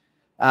Wilson,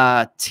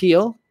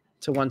 teal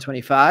to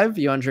 125.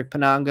 Yondrik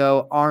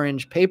Panango,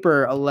 orange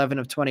paper, 11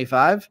 of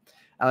 25.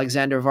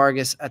 Alexander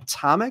Vargas,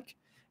 Atomic.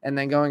 And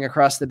then going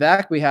across the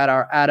back, we had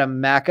our Adam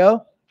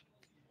Macko,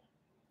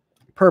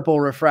 purple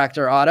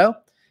refractor auto.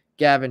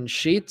 Gavin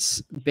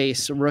Sheets,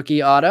 base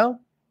rookie auto.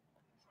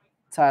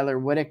 Tyler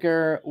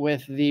Whitaker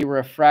with the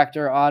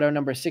refractor auto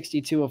number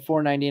 62 of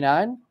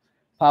 499.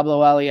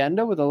 Pablo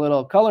Alienda with a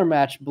little color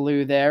match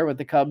blue there with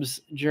the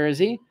Cubs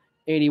jersey,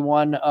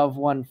 81 of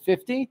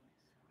 150.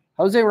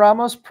 Jose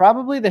Ramos,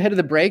 probably the hit of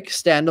the break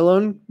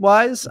standalone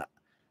wise.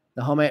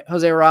 The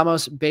Jose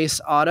Ramos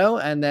base auto,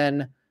 and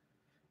then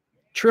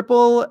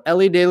triple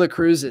Ellie De La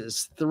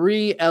Cruz's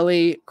 3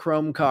 Ellie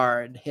chrome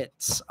card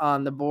hits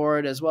on the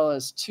board, as well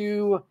as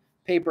 2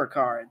 paper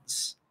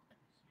cards.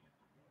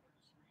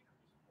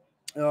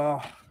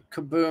 Oh,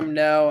 kaboom.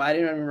 No, I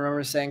didn't even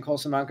remember saying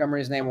Colson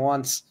Montgomery's name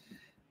once,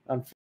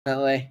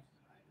 unfortunately.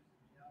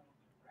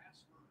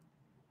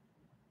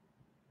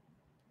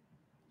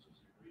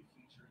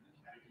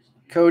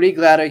 Cody,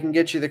 glad I can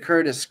get you the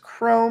Curtis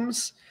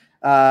Chromes.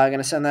 I'm going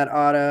to send that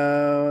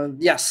auto.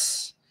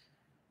 Yes.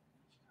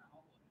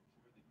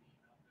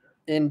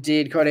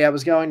 Indeed, Cody. I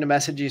was going to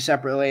message you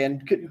separately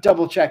and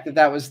double check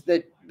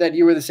that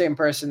you were the same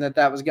person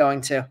that was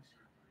going to.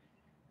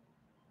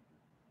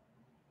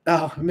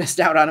 Oh,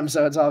 missed out on him,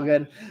 so it's all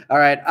good. All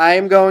right,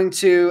 I'm going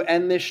to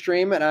end this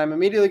stream, and I'm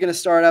immediately going to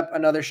start up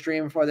another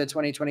stream for the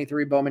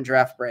 2023 Bowman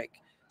Draft Break.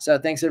 So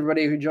thanks,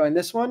 everybody who joined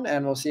this one,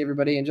 and we'll see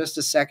everybody in just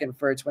a second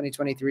for a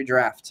 2023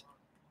 draft.